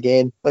just,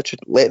 again, let's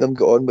just let them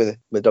get on with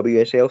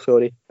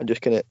WSL, and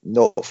just kind of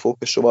not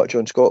focus so much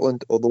on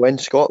Scotland. Although in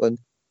Scotland,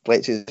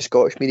 let's say the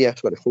Scottish media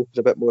sort of focus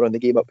a bit more on the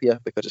game up here,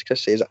 because as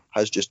Chris says, it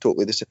has just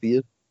totally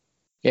disappeared.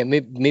 Yeah,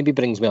 maybe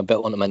brings me a bit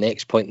on to my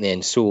next point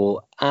then.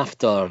 So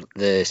after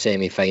the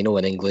semi-final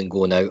and England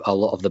going out, a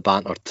lot of the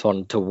banter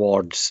turned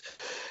towards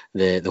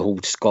the whole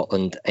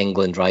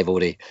Scotland-England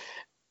rivalry.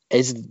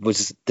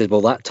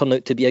 Will that turn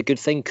out to be a good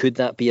thing? Could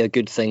that be a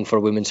good thing for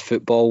women's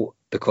football?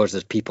 Because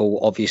there's people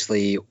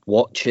obviously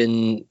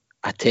watching,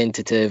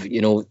 attentive,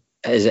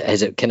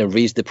 has it kind of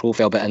raised the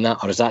profile bit in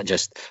that? Or is that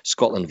just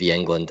Scotland v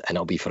England and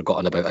it'll be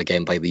forgotten about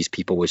again by these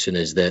people as soon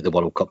as the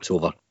World Cup's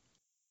over?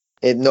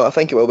 No, I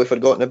think it will be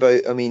forgotten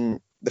about. I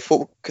mean, the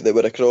folk that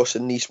were across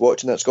in Nice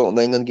watching that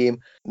Scotland-England game,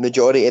 the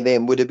majority of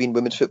them would have been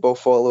women's football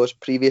followers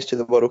previous to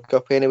the World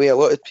Cup anyway. A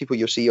lot of people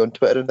you'll see on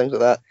Twitter and things like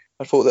that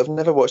are folk that have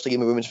never watched a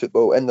game of women's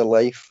football in their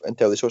life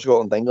until they saw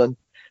Scotland-England,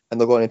 and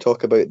they'll go on and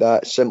talk about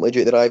that simply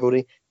due to the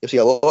rivalry. You'll see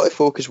a lot of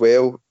folk as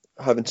well,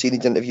 having seen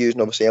these interviews,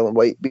 and obviously Ellen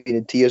White being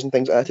in tears and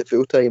things like that at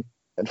full time,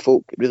 and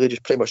folk really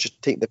just pretty much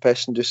just taking the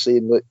piss and just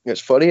saying, look,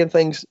 it's funny and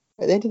things.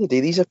 At the end of the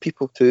day, these are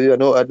people too. I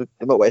know I don't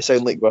want to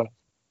sound like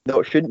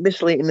shouldn't be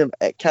slating them.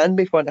 It can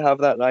be fun to have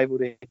that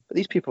rivalry, but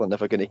these people are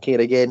never going to care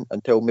again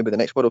until maybe the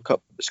next World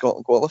Cup that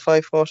Scotland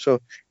qualify for. So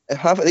if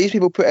half of these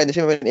people put in the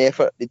same amount of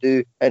effort they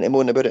do into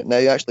moaning about it now,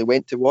 actually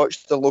went to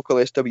watch the local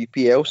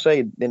SWPL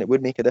side, then it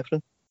would make a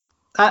difference.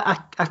 I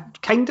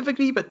kind of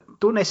agree, but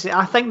don't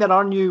necessarily. I think there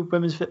are new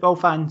women's football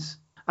fans.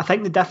 I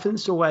think the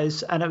difference though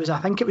is, and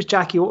I think it was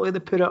Jackie Oatley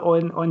that put it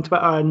on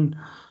Twitter, and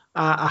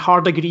I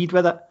hard agreed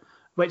with it,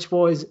 which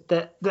was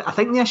that I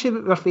think the issue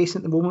that we're facing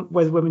at the moment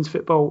with women's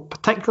football,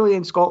 particularly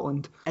in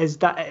Scotland, is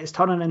that it is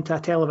turning into a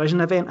television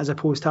event as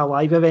opposed to a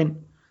live event.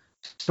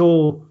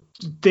 So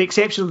the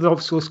exception of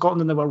obviously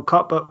Scotland in the World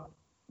Cup, but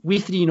we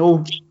three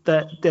know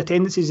that the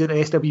attendances at the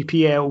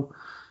SWPL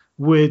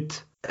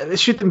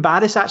should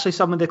embarrass actually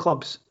some of the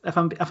clubs, if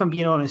I'm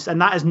being honest.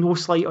 And that is no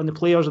slight on the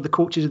players or the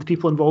coaches or the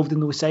people involved in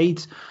those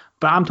sides.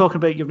 But I'm talking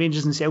about your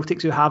Rangers and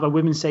Celtics who have a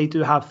women's side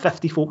who have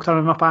 50 folk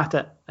turning up at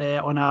it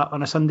on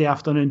a Sunday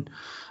afternoon.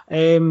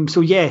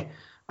 So yeah,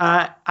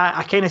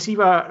 I kind of see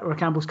where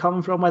Campbell's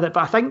coming from with it.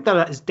 But I think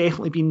there has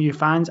definitely been new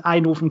fans. I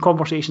know from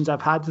conversations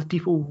I've had with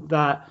people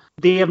that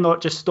they have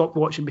not just stopped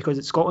watching because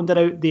it's Scotland are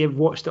out. They have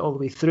watched it all the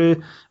way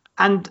through.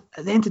 And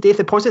at the end of the day, if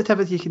the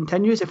positivity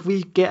continues, if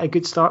we get a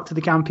good start to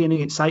the campaign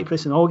against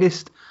Cyprus in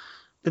August,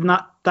 then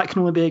that can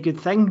only be a good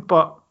thing.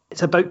 But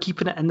it's about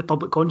keeping it in the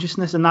public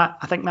consciousness, and I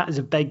think that is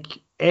a big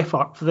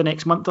effort for the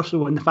next month or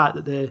so. And the fact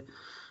that the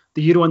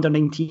Euro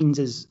Under-19s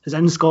is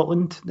in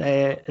Scotland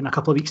in a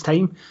couple of weeks'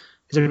 time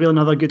is a really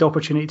another good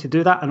opportunity to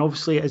do that. And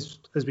obviously, as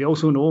we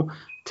also know,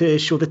 to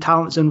show the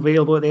talents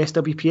available at the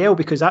SWPL,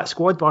 because that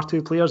squad, bar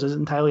 2 players, is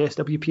entirely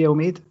SWPL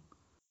made.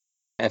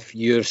 If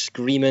you're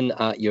screaming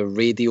at your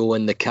radio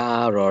in the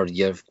car, or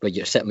you're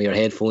sitting with your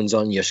headphones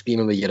on, you're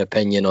screaming with your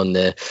opinion on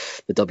the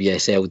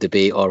WSL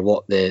debate or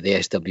what the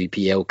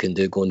SWPL can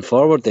do going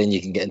forward, then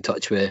you can get in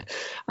touch with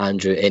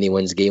Andrew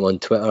Anyone's Game on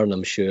Twitter, and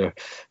I'm sure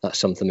that's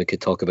something we could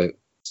talk about.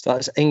 So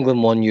that's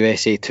England 1,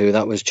 USA 2.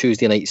 That was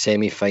Tuesday night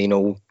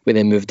semi-final. We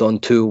then moved on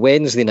to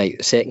Wednesday night.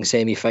 The second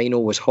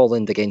semi-final was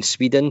Holland against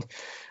Sweden.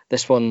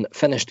 This one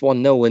finished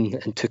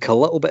 1-0 and took a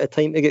little bit of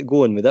time to get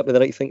going. Would that be the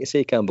right thing to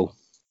say, Campbell?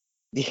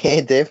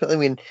 Yeah, definitely. I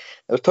mean,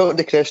 I was talking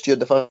to Chris during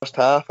the first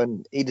half,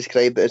 and he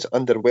described it as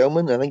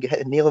underwhelming. I think he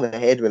hit the nail on the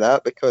head with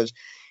that, because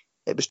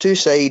it was two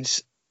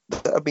sides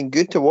that have been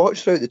good to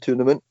watch throughout the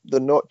tournament. They're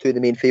not two of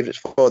the main favourites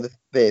for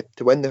to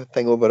win the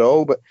thing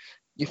overall, but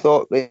you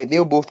thought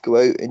they'll both go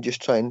out and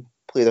just try and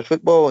play their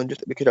football and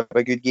just we could have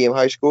a good game,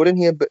 high scoring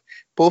here. But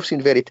both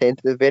seemed very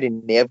tentative, very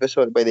nervous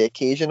by the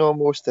occasion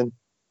almost, and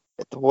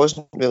there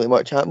wasn't really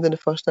much happened in the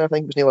first half. I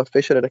think it was Neil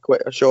Fisher had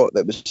a shot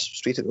that was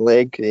straight at the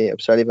leg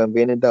of Sally Van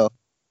Veenendaal,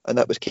 and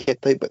that was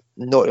kept out, but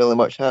not really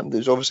much happened. It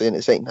was obviously in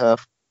the second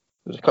half.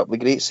 There was a couple of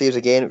great saves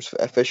again. It was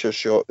a Fisher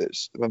shot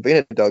that's Van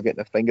Veenendaal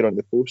getting a finger on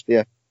the post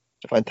there.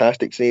 It's a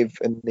fantastic save,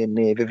 and then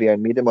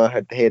Vivian Miedema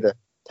had the header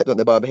tipped on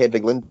the bar ahead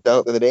of Lindahl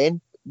at the other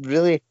end.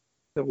 Really,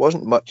 there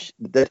wasn't much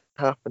that did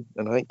happen,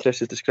 and I think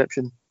Chris's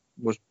description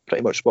was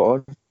pretty much spot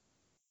on.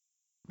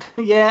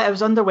 Yeah, it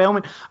was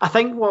underwhelming. I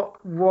think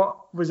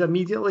what was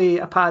immediately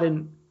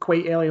apparent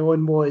quite early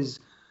on was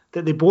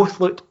that they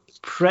both looked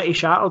pretty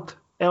shattered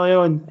early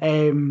on.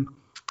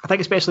 I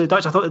think especially the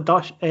Dutch. I thought the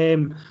Dutch,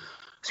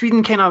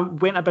 Sweden kind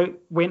of went about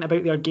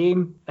their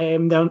game.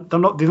 They've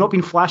not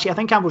been flashy. I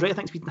think Campbell's right. I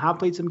think Sweden have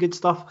played some good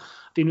stuff.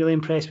 Been really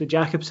impressed with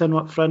Jakobsen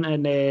up front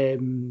and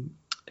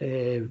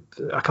a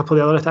couple of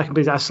the other attacking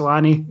players.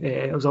 Asllani,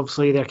 it was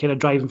obviously their kind of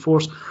driving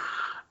force.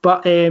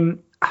 But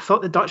I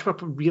thought the Dutch were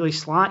really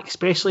slack,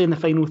 especially in the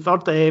final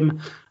third. I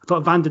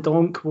thought Van de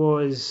Donk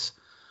was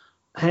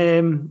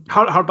her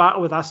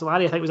battle with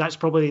Asllani. I think was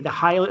actually probably the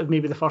highlight of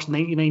maybe the first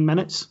 99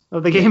 minutes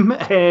of the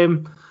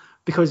game,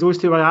 because those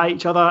two were at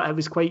each other. It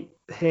was quite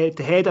head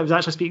to head. I was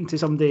actually speaking to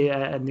somebody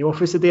in the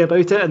office today about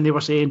it, and they were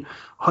saying,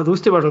 "Oh,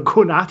 those two were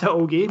going at it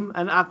all game,"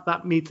 and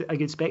that made it a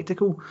good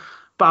spectacle.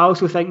 But I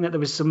also think that there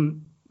was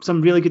some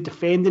really good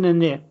defending in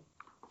there.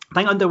 I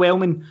think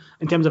underwhelming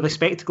in terms of a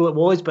spectacle it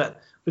was, but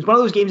it was one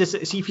of those games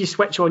that, see, if you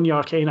switch on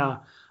your kind of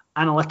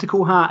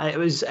analytical hat, it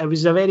was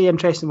a very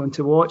interesting one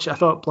to watch. I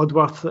thought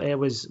Bloodworth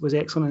was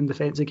excellent in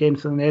defence again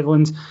for the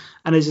Netherlands,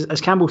 and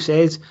as Campbell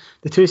says,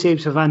 the two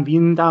saves for Van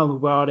Veenendaal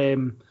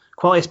were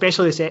quality,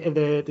 especially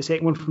the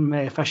second one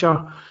from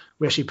Fisher,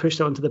 where she pushed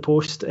it onto the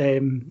post.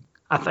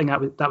 I think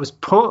that was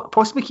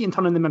possibly key in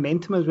turning the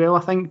momentum as well.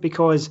 I think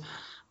because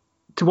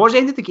towards the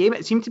end of the game,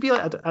 it seemed to be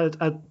like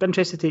I'd be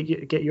interested to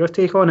get your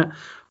take on it.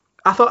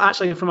 I thought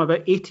actually from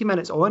about 80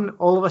 minutes on,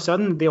 all of a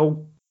sudden they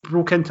all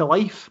broke into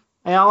life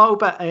a little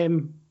bit.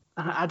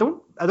 I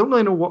don't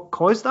really know what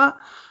caused that,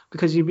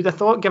 because you would have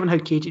thought, given how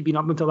cagey had been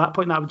up until that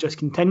point, that would just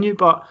continue.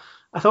 But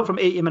I thought from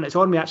 80 minutes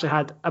on, we actually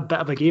had a bit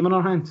of a game in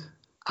our hands.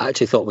 I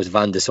actually thought it was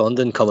Van de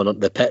Sonden coming onto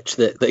the pitch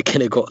that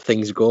kind of got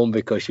things going,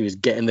 because she was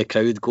getting the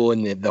crowd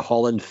going. The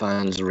Holland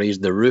fans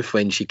raised the roof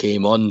when she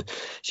came on.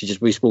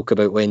 We spoke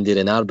about Wendy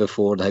Renard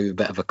before and how a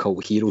bit of a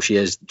cult hero she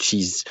is.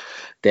 She's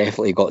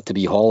definitely got to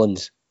be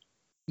Holland's.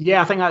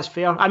 Yeah, I think that's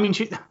fair. I mean,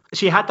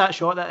 she had that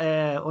shot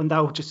that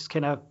Lindahl just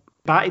kind of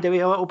batted away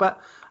a little bit.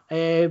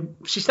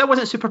 She still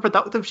wasn't super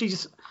productive.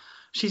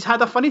 She's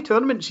had a funny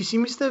tournament. She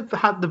seems to have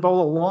had the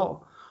ball a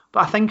lot,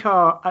 but I think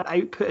her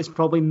output is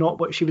probably not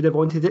what she would have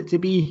wanted it to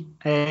be.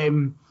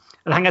 And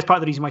I think that's part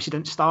of the reason why she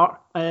didn't start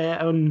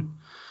on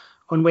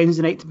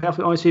Wednesday night, to be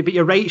perfectly honest with you. But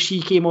you're right,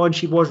 she came on,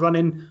 she was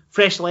running,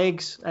 fresh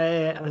legs,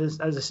 as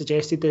I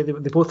suggested.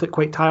 They both looked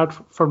quite tired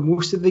for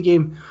most of the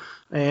game,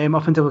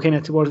 up until kind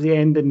of towards the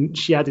end, and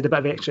she added a bit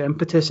of extra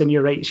impetus, and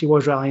you're right, she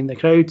was rallying the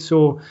crowd.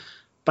 So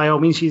by all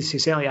means, she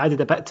certainly added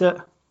a bit to it.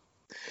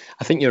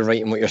 I think you're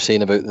right in what you're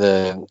saying about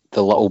the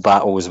little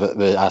battles with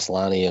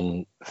Asllani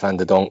and Van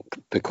de Donk,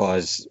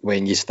 because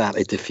when you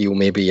started to feel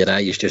maybe your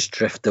eyes just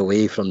drift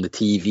away from the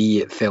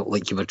TV, it felt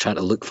like you were trying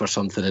to look for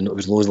something, and it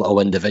was those little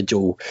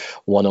individual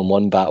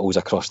one-on-one battles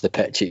across the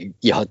pitch.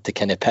 You had to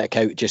kind of pick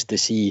out just to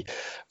see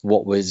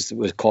what was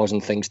causing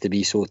things to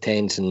be so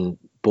tense and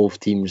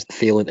both teams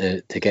failing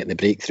to get the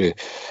breakthrough.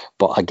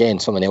 But again,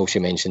 someone else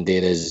you mentioned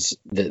there is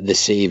the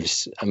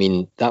saves. I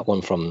mean, that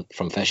one from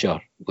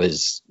Fisher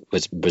was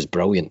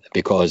brilliant,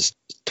 because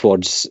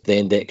towards the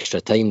end of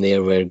extra time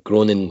there, where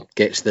Groningen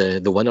gets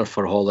the winner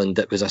for Holland,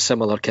 it was a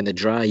similar kind of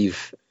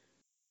drive.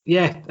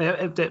 Yeah,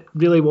 it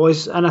really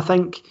was. And I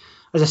think,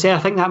 as I say, I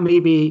think that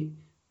maybe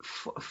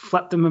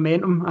flipped the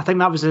momentum. I think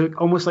that was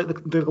almost like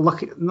the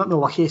lucky, not the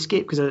lucky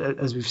escape, because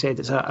as we've said,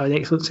 it's an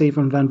excellent save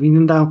from Van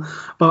Veenendaal,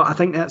 but I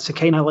think that's a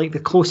kind of like the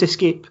close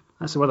escape,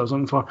 that's the word I was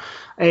looking for,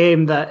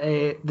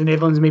 that the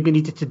Netherlands maybe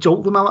needed to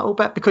jolt them a little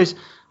bit, because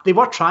they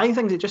were trying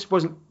things, it just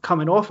wasn't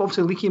coming off.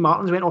 Obviously Leaky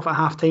Martins went off at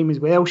half time as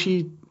well.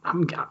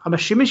 I'm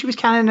assuming she was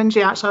carrying an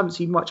injury. Actually, I haven't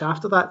seen much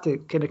after that to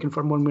kind of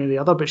confirm one way or the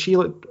other, but she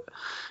looked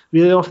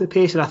really off the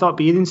pace. And I thought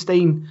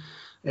Beerenstein,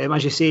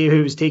 as you say,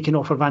 who was taken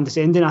off for Van de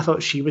Sonden, I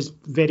thought she was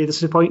very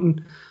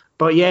disappointing.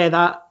 But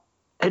yeah,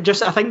 I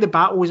think the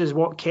battles is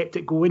what kept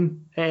it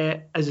going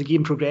as the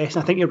game progressed.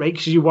 And I think you're right,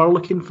 because you were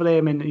looking for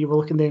them, and you were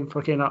looking them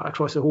for kind of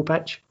across the whole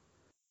pitch.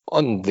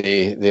 On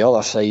the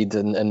other side,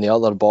 in the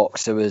other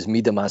box, there was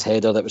Miedema's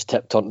header that was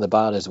tipped onto the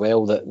bar as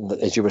well. That,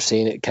 as you were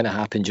saying, it kind of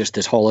happened just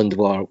as Holland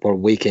were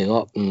waking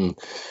up, and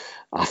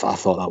I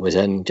thought that was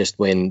in. Just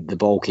when the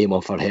ball came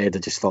off her head, I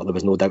just thought there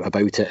was no doubt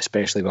about it,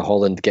 especially with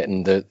Holland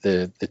getting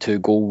the two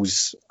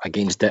goals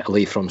against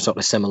Italy from sort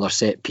of similar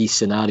set piece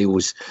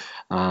scenarios.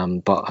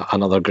 But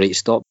another great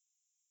stop.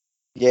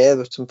 Yeah,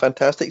 there's some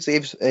fantastic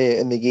saves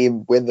in the game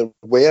when there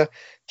were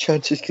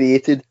chances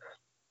created.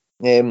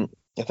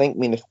 I think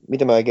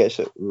Miedema gets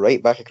it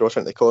right back across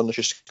into the corner,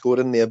 just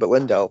scoring there, but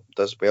Lindahl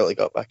does well to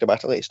get up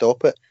acrobatically to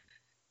stop it.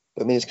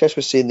 But as Chris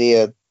was saying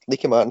there,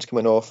 Leaky Martin's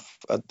coming off.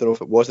 I don't know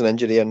if it was an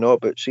injury or not,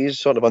 but she's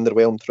sort of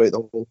underwhelmed throughout the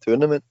whole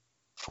tournament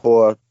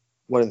for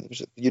one of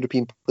the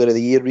European Player of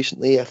the Year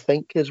recently, I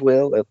think, as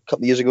well. A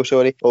couple of years ago,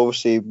 sorry.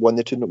 Obviously won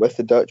the tournament with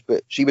the Dutch,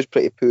 but she was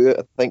pretty poor.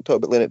 I think, talk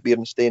about Lennart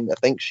Beerenstein, I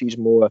think she's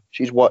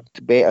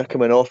worked better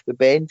coming off the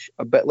bench,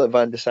 a bit like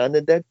Van de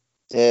Sande did.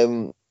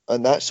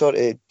 And that sort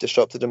of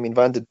disrupted.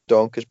 Van de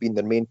Donk has been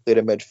their main player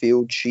in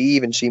midfield. She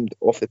even seemed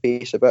off the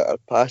pace a bit. Her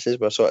passes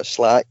were sort of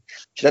slack.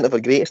 She didn't have her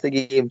greatest of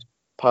games,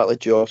 partly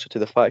due also to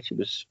the fact she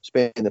was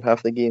spending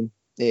half the game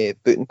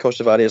booting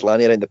Kosovar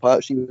Asllani around the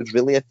park. She was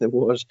really in the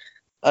wars.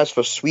 As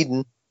for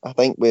Sweden, I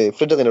think with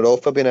Fridolina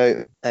Rolfö being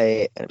out,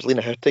 and it was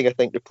Lena Hurtig, I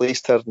think,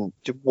 replaced her, and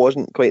it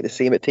wasn't quite the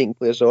same at taking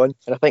players on.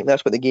 And I think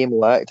that's what the game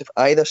lacked. If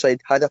either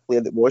side had a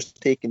player that was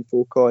taking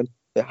folk on,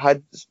 that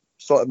had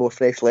sort of more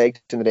fresh legs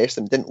than the rest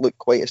of them, didn't look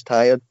quite as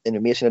tired, and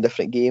it may have seen a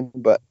different game.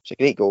 But it's a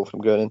great goal from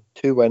Groningen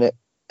to win it.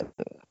 I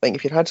think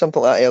if you'd had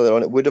something like that earlier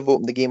on, it would have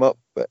opened the game up,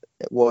 but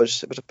it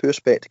was a poor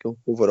spectacle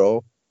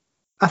overall.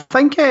 I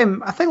think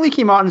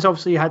Leaky Martin's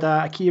obviously had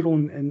a key role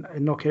in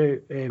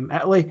knockout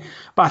Italy,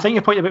 but I think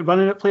your point about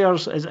running at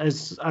players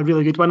is a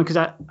really good one, because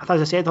as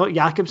I said, I thought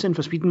Jakobsen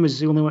for Sweden was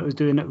the only one that was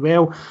doing it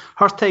well.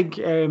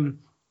 Hurtig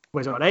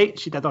was alright,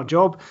 she did her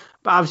job,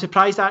 but I was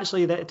surprised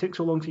actually that it took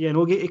so long for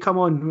Janogy to come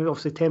on.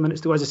 Obviously 10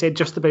 minutes to, as I said,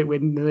 just about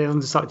when the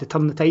Netherlands started to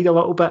turn the tide a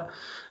little bit.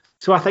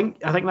 So I think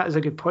that is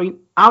a good point.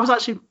 I was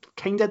actually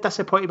kind of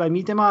disappointed by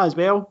Miedema as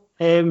well.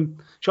 She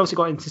obviously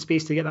got into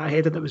space to get that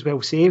header that was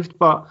well saved,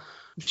 but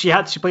she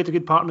played a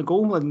good part in the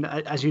goal, and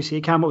as you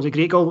say, Cam, it was a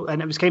great goal,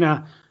 and it was kind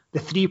of the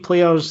three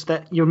players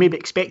that you're maybe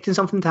expecting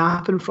something to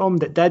happen from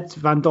that did.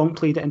 Van Donk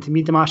played it into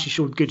Miedema. She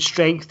showed good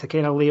strength to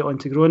kind of lay it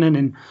onto Groningen,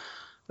 and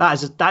that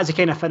is the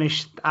kind of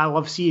finish I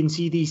love seeing.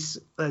 See these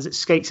as it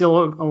skates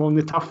along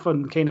the turf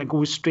and kind of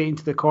goes straight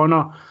into the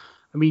corner.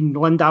 I mean,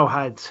 Lindahl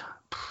had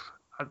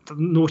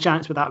no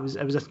chance with that.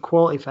 It was a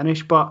quality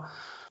finish, but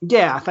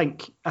yeah, I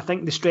think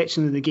the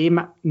stretching of the game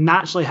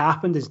naturally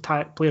happened as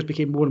players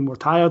became more and more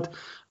tired.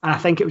 And I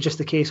think it was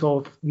just a case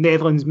of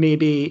Netherlands,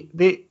 maybe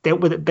they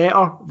dealt with it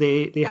better.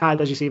 They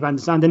had, as you say, Van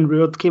de Sande and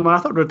Roord came on. I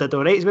thought Roord did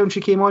all right as well when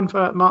she came on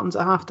for Martins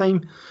at half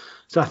time.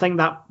 So I think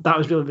that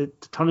was really the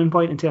turning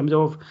point in terms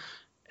of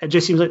it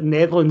just seems like the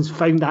Netherlands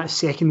found that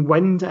second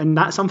wind, and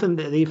that's something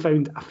that they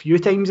found a few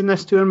times in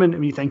this tournament.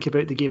 When you think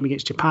about the game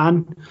against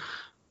Japan,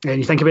 and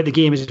you think about the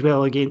game as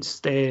well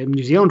against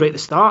New Zealand right at the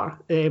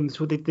start.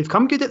 So they've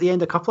come good at the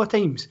end a couple of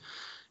times.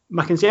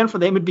 My concern for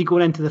them would be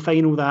going into the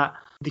final that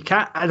they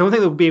can't. I don't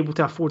think they'll be able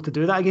to afford to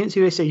do that against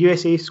USA.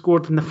 USA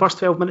scored in the first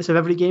 12 minutes of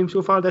every game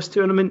so far this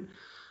tournament.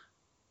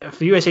 If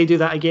the USA do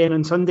that again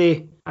on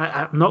Sunday,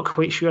 I'm not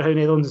quite sure how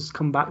Netherlands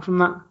come back from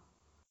that.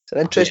 It's an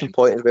interesting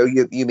point as well.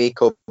 You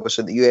make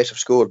obviously the US have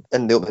scored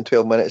in the opening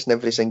 12 minutes in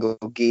every single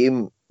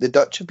game. The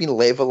Dutch have been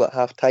level at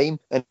half time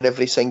in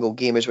every single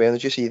game as well.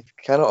 As you say, you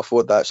cannot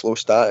afford that slow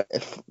start.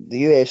 If the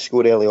US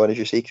score early on, as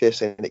you say, Chris,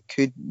 then it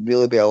could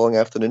really be a long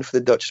afternoon for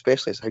the Dutch,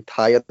 especially as how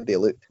tired they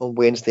looked on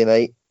Wednesday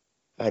night.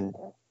 And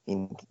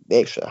the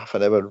extra half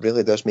an hour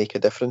really does make a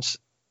difference.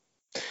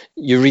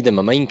 You're reading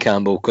my mind,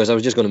 Campbell, because I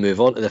was just going to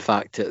move on to the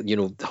fact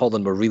that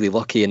Holland were really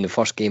lucky in the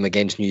first game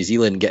against New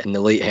Zealand getting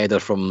the late header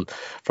from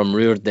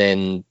Roord.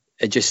 Then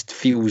it just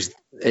feels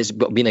it's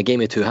been a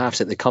game of two halves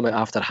that they come out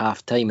after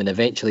half time and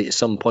eventually at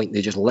some point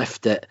they just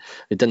lift it.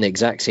 They've done the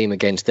exact same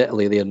against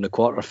Italy there in the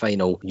quarter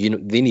final.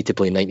 They need to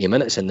play 90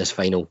 minutes in this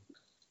final.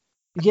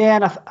 Yeah,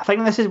 and I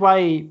think this is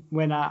why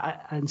when I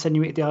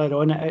insinuated earlier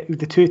on,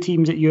 the two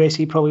teams that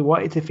USA probably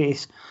wanted to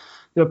face,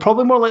 they were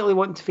probably more likely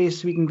wanting to face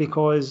Sweden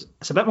because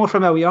it's a bit more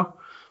familiar.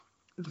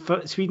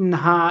 Sweden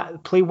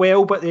play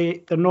well, but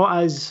they're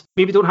not as,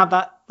 maybe don't have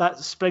that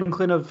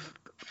sprinkling of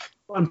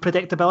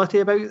unpredictability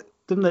about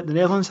them that the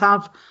Netherlands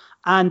have.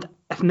 And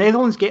if the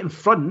Netherlands get in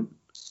front,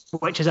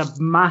 which is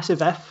a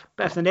massive if,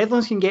 but if the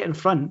Netherlands can get in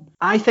front,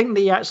 I think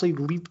they actually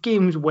lead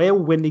games well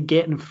when they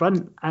get in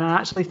front. And I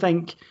actually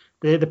think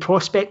the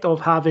prospect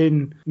of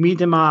having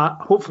Miedema,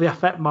 hopefully a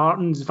fit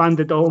Martins, Van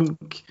de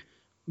Donk,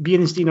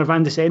 Beerenstein or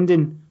Van de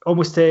Sande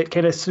almost to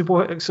kind of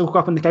soak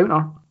up on the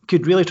counter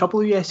could really trouble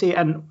the USA.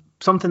 And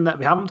something that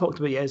we haven't talked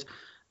about yet is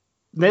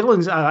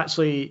Netherlands are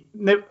actually,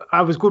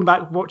 I was going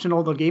back watching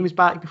all their games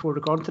back before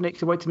recording tonight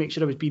because I wanted to make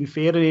sure I was being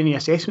fair in any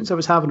assessments I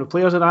was having of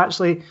players, and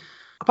actually,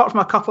 apart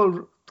from a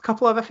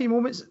couple of iffy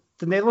moments,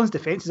 the Netherlands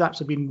defence has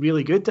actually been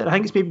really good. And I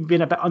think it's maybe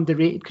been a bit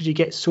underrated because you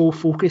get so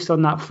focused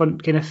on that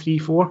front kind of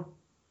 3-4.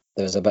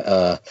 There was a bit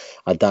of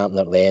a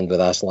dampener at the end with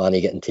Asllani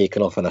getting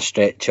taken off on a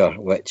stretcher,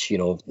 which,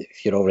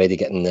 if you're already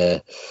getting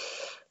the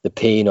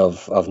pain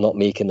of not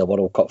making the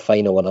World Cup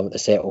final and having to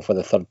settle for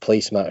the third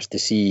place match, to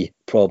see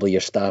probably your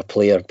star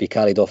player be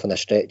carried off on a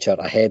stretcher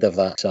ahead of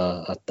that,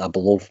 a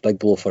big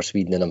blow for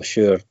Sweden. And I'm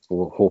sure,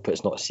 we'll hope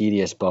it's not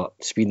serious, but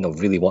Sweden will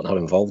really want her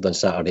involved on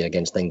Saturday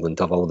against England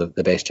to have all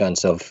the best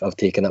chance of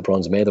taking that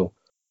bronze medal.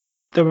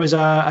 There was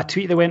a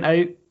tweet that went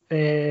out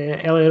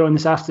earlier on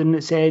this afternoon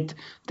that said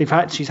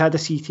she's had a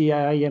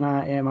CTI and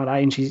a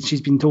MRI, and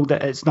she's been told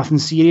that it's nothing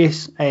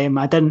serious.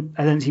 I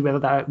didn't see whether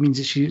that means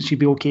that she'd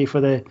be okay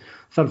for the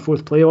third,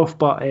 fourth playoff,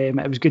 but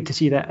it was good to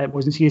see that it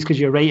wasn't serious, because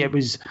you're right, it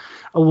was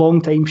a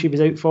long time she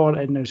was out for,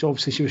 and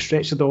obviously she was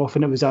stretched off,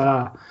 and it was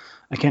a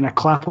kind of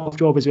clap off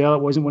job as well.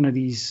 It wasn't one of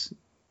these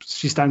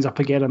she stands up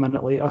again a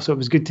minute later, so it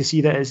was good to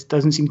see that it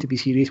doesn't seem to be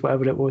serious,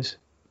 whatever it was.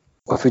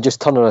 If we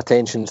just turn our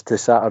attentions to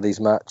Saturday's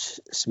match,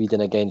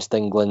 Sweden against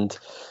England,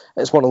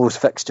 it's one of those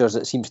fixtures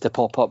that seems to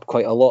pop up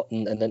quite a lot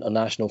in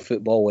international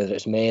football, whether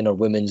it's men or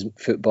women's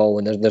football,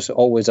 and there's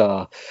always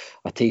a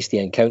tasty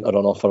encounter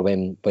on offer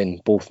when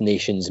both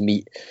nations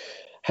meet.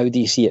 How do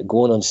you see it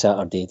going on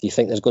Saturday? Do you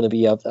think there's going to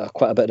be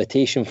quite a bit of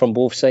rotation from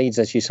both sides,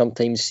 as you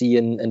sometimes see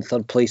in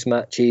third place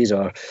matches,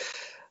 or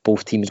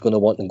both teams going to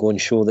want to go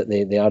and show that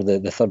they are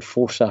the third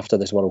force after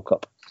this World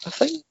Cup?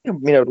 I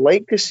would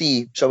like to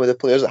see some of the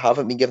players that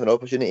haven't been given an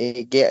opportunity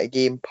to get a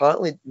game,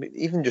 partly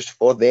even just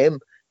for them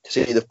to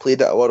say they've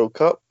played at a World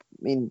Cup.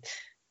 I mean,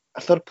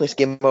 a third place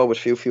game I always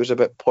feels a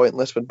bit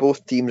pointless when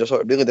both teams are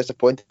sort of really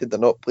disappointed they're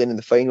not playing in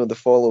the final the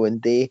following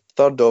day.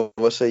 Third,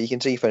 obviously, you can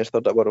say you finished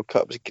third at World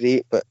Cup is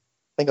great, but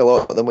I think a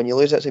lot of them, when you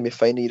lose that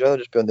semi-final, you'd rather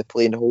just be on the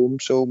plane home.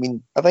 So, I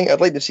mean, I think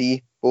I'd like to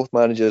see both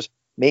managers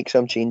make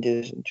some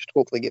changes and just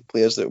hopefully get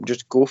players that will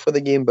just go for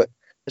the game. But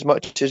as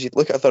much as you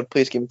look at a third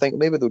place game and think, well,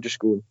 maybe they'll just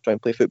go and try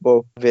and play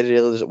football, very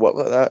rarely does it work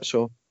like that.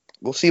 So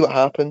we'll see what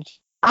happens.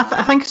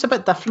 I think it's a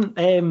bit different.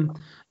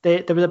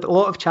 There was a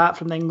lot of chat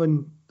from the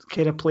England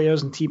kind of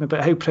players and team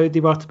about how proud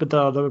they were to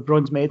their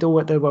bronze medal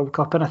at the World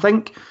Cup, and I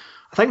think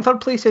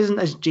third place isn't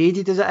as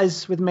jaded as it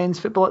is with men's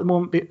football at the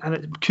moment, and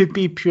it could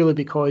be purely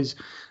because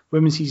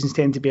women's seasons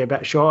tend to be a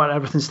bit shorter,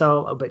 everything's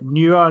still a bit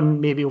newer,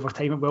 and maybe over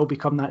time it will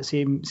become that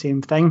same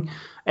thing.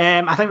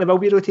 I think there will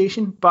be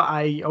rotation, but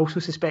I also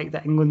suspect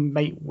that England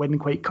might win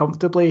quite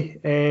comfortably.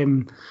 I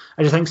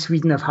just think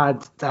Sweden have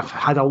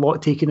had a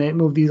lot taken out of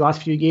them over these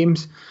last few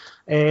games.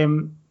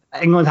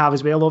 England have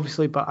as well,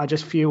 obviously, but I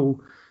just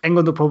feel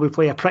England will probably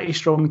play a pretty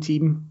strong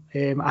team.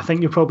 I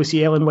think you'll probably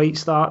see Ellen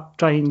White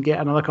try and get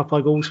another couple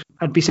of goals.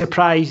 I'd be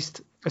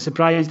surprised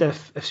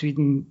if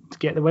Sweden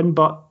get the win,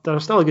 but they're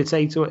still a good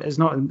side, so it's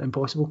not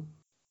impossible.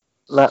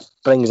 That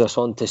brings us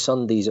on to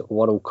Sunday's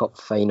World Cup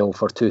final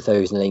for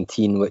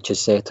 2019, which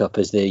is set up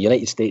as the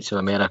United States of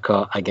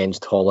America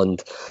against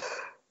Holland.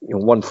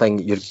 One thing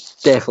you're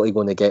definitely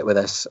going to get with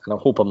this, and I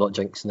hope I'm not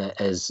jinxing it,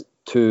 is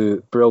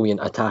two brilliant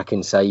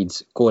attacking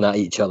sides going at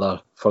each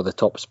other for the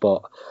top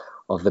spot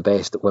of the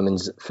best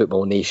women's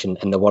football nation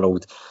in the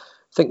world.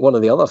 I think one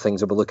of the other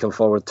things I'll be looking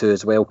forward to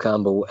as well,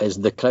 Campbell, is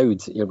the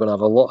crowd. You're going to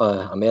have a lot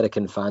of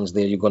American fans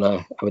there. You're going to,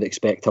 I would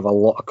expect, have a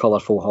lot of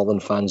colourful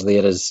Holland fans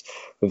there, as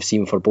we've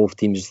seen for both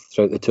teams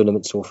throughout the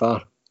tournament so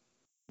far.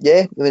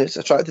 Yeah, I mean, it's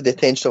attracted the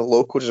attention of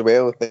locals as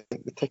well. I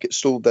think the tickets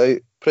sold out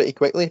pretty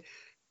quickly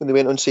when they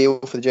went on sale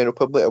for the general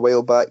public a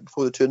while back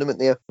before the tournament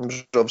there. It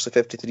was obviously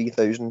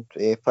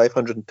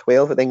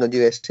 53,512 at the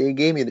England-USA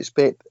game. You'd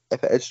expect,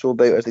 if it is sold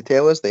out as they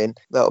tell us, then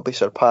that'll be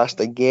surpassed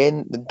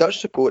again. The Dutch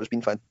support has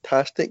been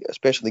fantastic,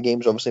 especially the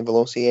games obviously in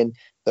Valenciennes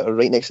that are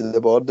right next to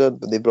the border,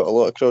 but they brought a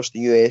lot across the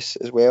US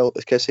as well.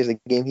 As Chris says, the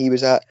game he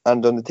was at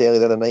and on the telly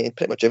the other night, and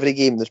pretty much every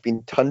game there's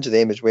been tons of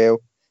them as well.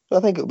 So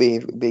I think it'll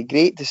be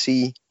great to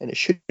see, and it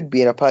should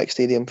be in a packed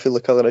stadium full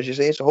of colour, as you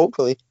say, so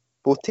hopefully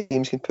both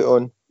teams can put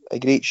on a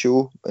great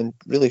show and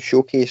really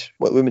showcase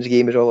what the women's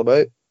game is all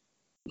about.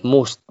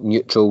 Most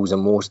neutrals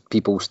and most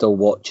people still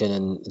watching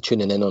and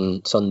tuning in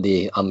on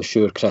Sunday, I'm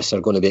sure, Chris,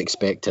 are going to be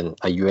expecting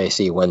a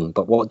USA win.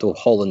 But what do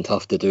Holland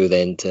have to do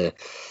then to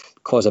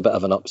cause a bit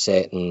of an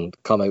upset and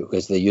come out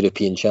as the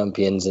European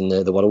champions and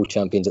the world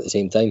champions at the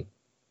same time?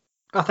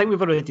 I think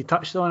we've already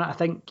touched on it. I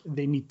think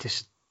they need to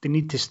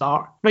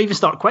start. Not even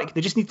start quick,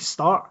 they just need to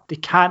start. They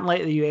can't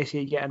let the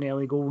USA get an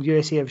early goal.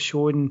 USA have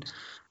shown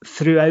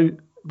throughout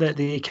that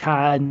they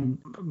can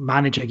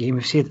manage a game.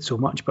 We've said it so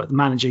much, but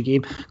manage a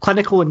game.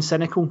 Clinical and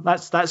cynical.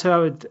 That's how I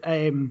would.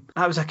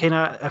 That was a kind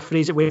of a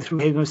phrase that went through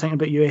my head when I was thinking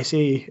about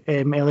USA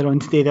earlier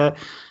on today. That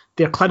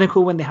they're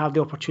clinical when they have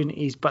the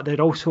opportunities, but they're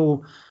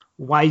also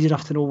wise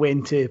enough to know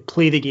when to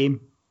play the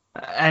game.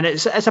 And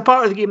it's a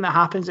part of the game that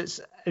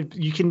happens.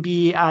 You can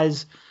be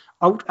as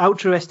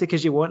altruistic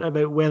as you want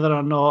about whether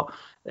or not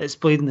it's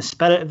played in the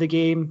spirit of the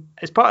game.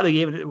 It's part of the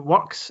game and it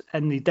works,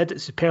 and they did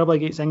it superbly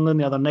against England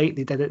the other night.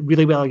 They did it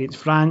really well against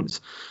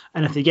France,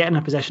 and if they get in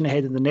a position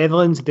ahead of the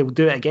Netherlands, they'll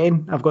do it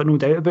again. I've got no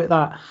doubt about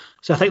that.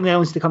 So I think the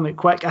Netherlands to come out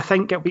quick. I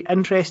think it'll be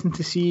interesting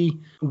to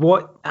see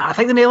I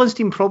think the Netherlands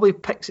team probably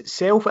picks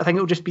itself. I think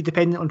it'll just be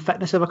dependent on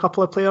fitness of a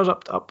couple of players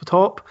up the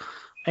top.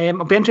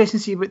 It'll be interesting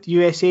to see what the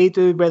USA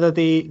do, whether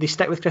they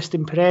stick with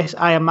Christen Press.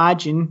 I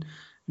imagine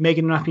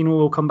Megan Rapinoe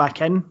will come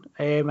back in,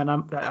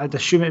 and I'd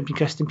assume it would be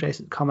Christen Press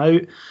that come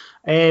out.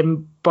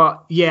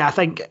 But yeah, I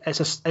think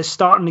it's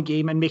starting the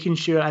game and making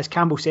sure, as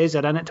Campbell says,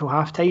 they're in it till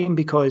half time,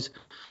 because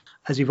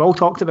as we've all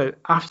talked about,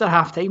 after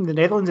half time the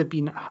Netherlands have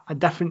been a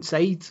different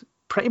side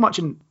pretty much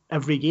in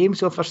every game.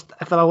 So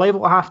if they're a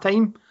level at half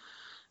time,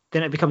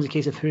 then it becomes a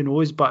case of who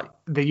knows. But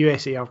the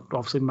USA are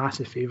obviously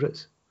massive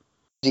favourites.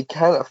 You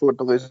can't afford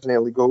to lose an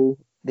early goal.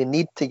 They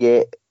need to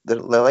get the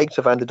likes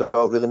of Van de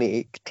Dijk really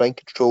need to try and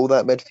control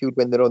that midfield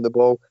when they're on the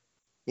ball.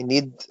 You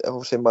need,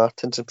 obviously,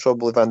 Martins and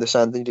probably Van der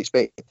Sande you'd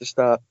expect to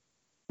start.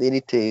 They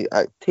need to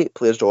take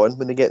players on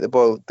when they get the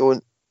ball.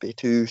 Don't be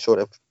too sort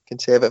of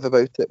conservative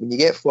about it. When you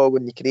get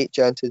forward and you create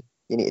chances,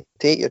 you need to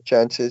take your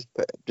chances.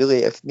 But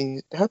really,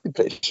 they have been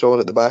pretty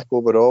solid at the back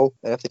overall,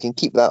 and if they can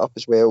keep that up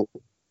as well,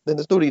 then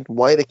there's no reason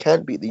why they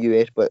can't beat the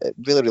US. But it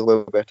really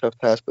will be a tough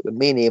task. But the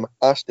main aim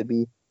has to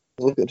be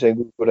look at them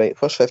and go, right,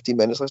 first 15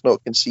 minutes, let's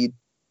not concede.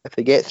 If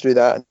they get through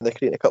that and they're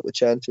creating a couple of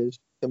chances,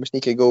 then we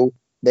sneak a goal,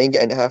 then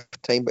get into half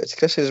time. But it's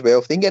Chris as well.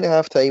 If they can get into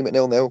half time at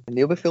 0-0, and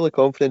they'll be fully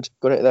confident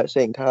going into that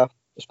second half,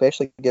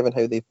 especially given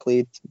how they've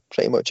played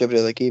pretty much every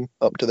other game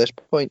up to this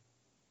point.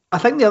 I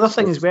think the other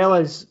thing as well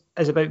is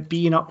about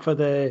being up for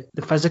the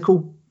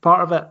physical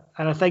part of it.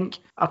 And I think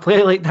a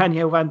player like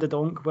Daniel Van de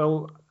Donk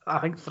will, I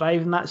think,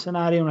 thrive in that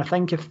scenario. And I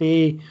think if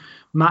they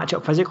match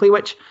up physically,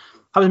 which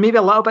I was maybe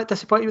a little bit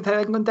disappointed with how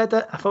England did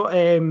it. I thought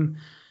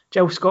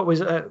Jill Scott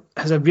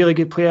has a really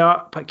good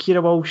player, but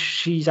Keira Walsh,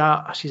 she's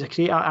a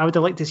creator. I would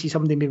have liked to see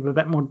somebody maybe a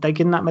bit more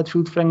digging that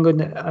midfield for England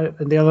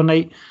the other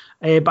night.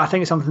 But I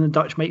think it's something the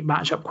Dutch might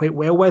match up quite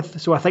well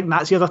with. So I think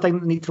that's the other thing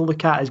they need to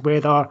look at, is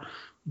whether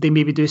they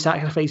maybe do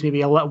sacrifice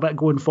maybe a little bit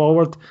going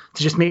forward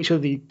to just make sure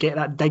they get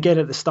that digger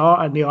at the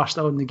start and they are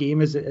still in the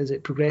game as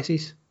it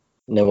progresses.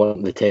 Now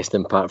on the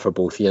testing part for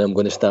both of you. I'm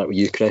going to start with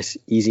you, Chris.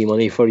 Easy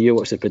money for you.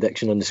 What's the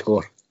prediction on the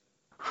score?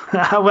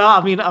 Well,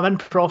 I mean, I'm in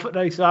profit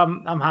now, so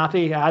I'm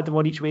happy. I had them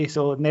on each way,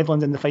 so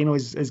Netherlands in the final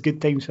is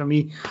good times for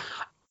me.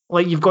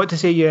 Like, you've got to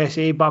say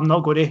USA, but I'm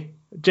not going to,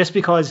 just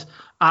because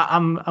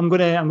I'm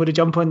going to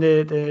jump on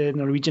the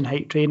Norwegian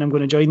hype train. I'm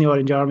going to join the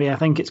Orange Army. I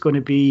think it's going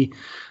to be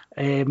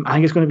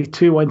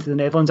 2-1 to the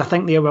Netherlands. I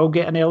think they will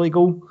get an early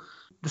goal.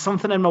 There's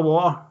something in my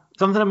water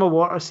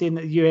saying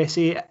that the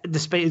USA,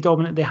 despite as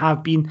dominant they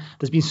have been,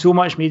 there's been so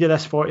much made of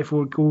this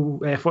 44 game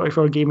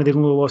where they've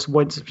only lost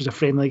once. It was a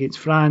friendly against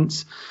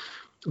France.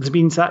 There's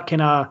been that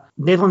kind of,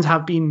 Netherlands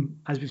have been,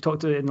 as we've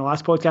talked about in the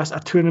last podcast, a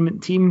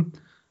tournament team.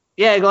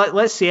 Yeah,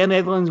 let's say a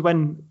Netherlands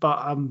win, but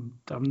I'm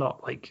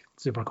not like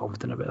super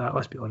confident about that,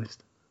 let's be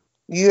honest.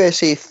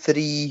 USA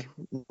 3,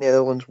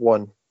 Netherlands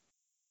 1.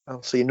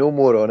 I'll say no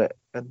more on it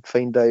and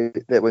find out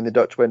that when the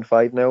Dutch win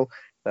 5-0,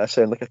 that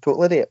sounds like a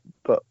total idiot,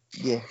 but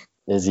yeah.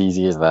 As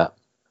easy as that.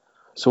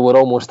 So we're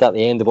almost at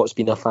the end of what's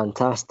been a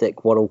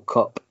fantastic World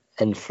Cup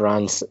in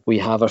France. We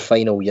have our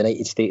final,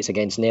 United States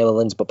against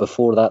Netherlands, but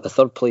before that, the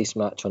third place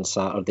match on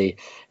Saturday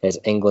is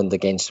England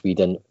against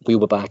Sweden. We'll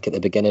be back at the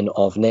beginning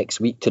of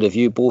next week to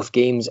review both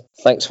games.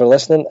 Thanks for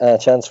listening. A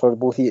chance for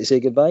both of you to say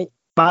goodbye.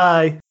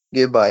 Bye.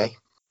 Goodbye.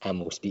 And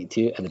we'll speak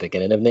to you at the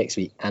beginning of next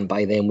week. And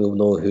by then we'll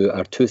know who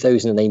our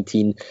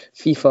 2019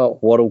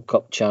 FIFA World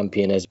Cup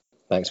champion is.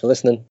 Thanks for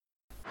listening.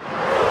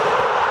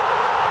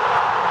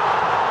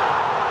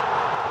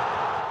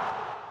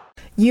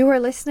 You are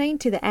listening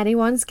to the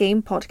Anyone's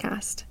Game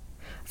podcast.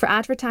 For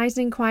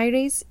advertising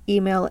inquiries,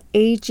 email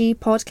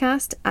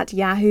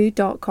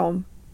agpodcast@yahoo.com.